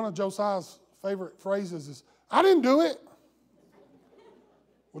 One of Josiah's favorite phrases is, I didn't do it.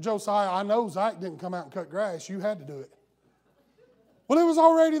 Well, Josiah, I know Zach didn't come out and cut grass. You had to do it. Well, it was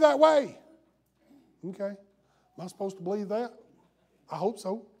already that way. Okay. Am I supposed to believe that? I hope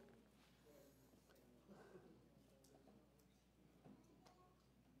so.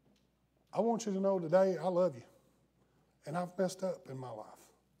 I want you to know today I love you. And I've messed up in my life.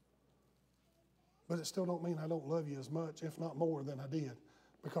 But it still don't mean I don't love you as much, if not more, than I did.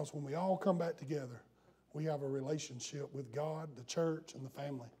 Because when we all come back together, we have a relationship with God, the church, and the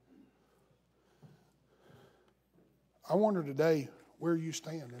family. I wonder today where you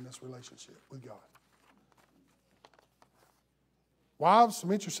stand in this relationship with God. Wives,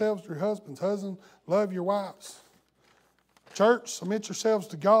 submit yourselves to your husbands. Husbands, love your wives. Church, submit yourselves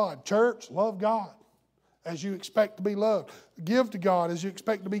to God. Church, love God as you expect to be loved. Give to God as you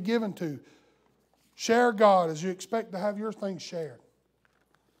expect to be given to. Share God as you expect to have your things shared.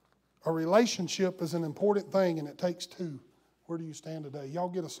 A relationship is an important thing, and it takes two. Where do you stand today? Y'all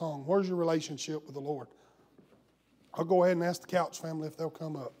get a song. Where's your relationship with the Lord? I'll go ahead and ask the Couch family if they'll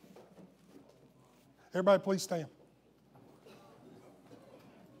come up. Everybody please stand.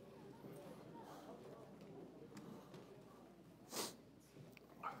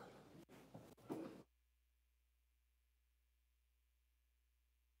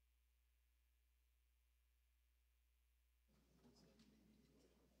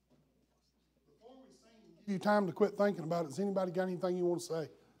 Give you time to quit thinking about it. Has anybody got anything you want to say?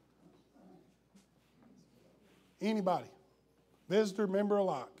 Anybody? Visitor, member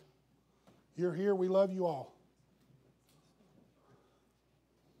alike. You're here. We love you all.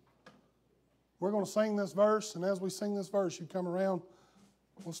 We're going to sing this verse, and as we sing this verse, you come around.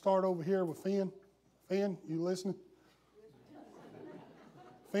 We'll start over here with Finn. Finn, you listening?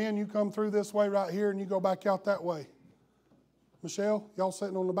 Finn, you come through this way right here, and you go back out that way. Michelle, y'all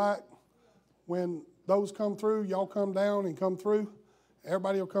sitting on the back. When those come through, y'all come down and come through.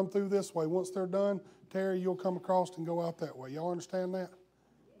 Everybody will come through this way. Once they're done, Terry, you'll come across and go out that way. Y'all understand that?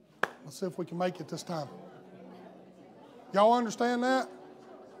 Let's see if we can make it this time. Y'all understand that?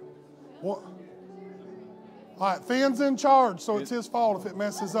 What? All right, Finn's in charge, so it's his fault if it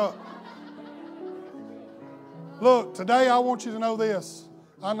messes up. Look, today I want you to know this.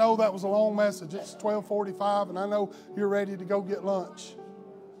 I know that was a long message. It's 12:45, and I know you're ready to go get lunch.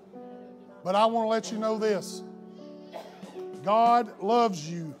 But I want to let you know this. God loves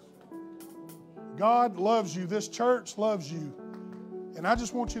you. God loves you. This church loves you. And I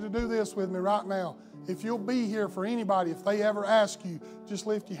just want you to do this with me right now. If you'll be here for anybody, if they ever ask you, just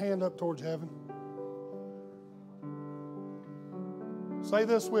lift your hand up towards heaven. Say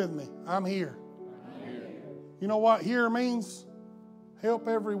this with me. I'm here. You know what here means? Help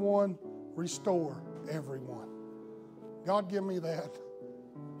everyone, restore everyone. God give me that.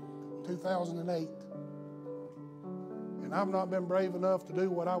 2008. And I've not been brave enough to do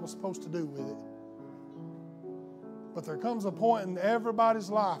what I was supposed to do with it. But there comes a point in everybody's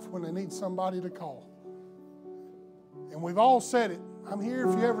life when they need somebody to call. And we've all said it. I'm here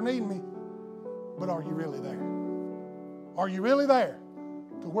if you ever need me. But are you really there? Are you really there?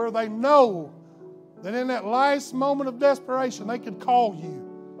 To where they know that in that last moment of desperation, they could call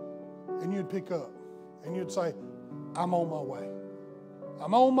you and you'd pick up and you'd say, I'm on my way.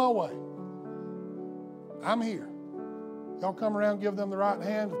 I'm on my way. I'm here. Y'all come around, give them the right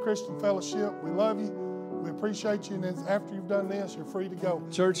hand of Christian Fellowship. We love you. We appreciate you. And after you've done this, you're free to go.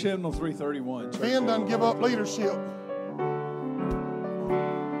 Church Hymnal 331. Ben doesn't give up leadership.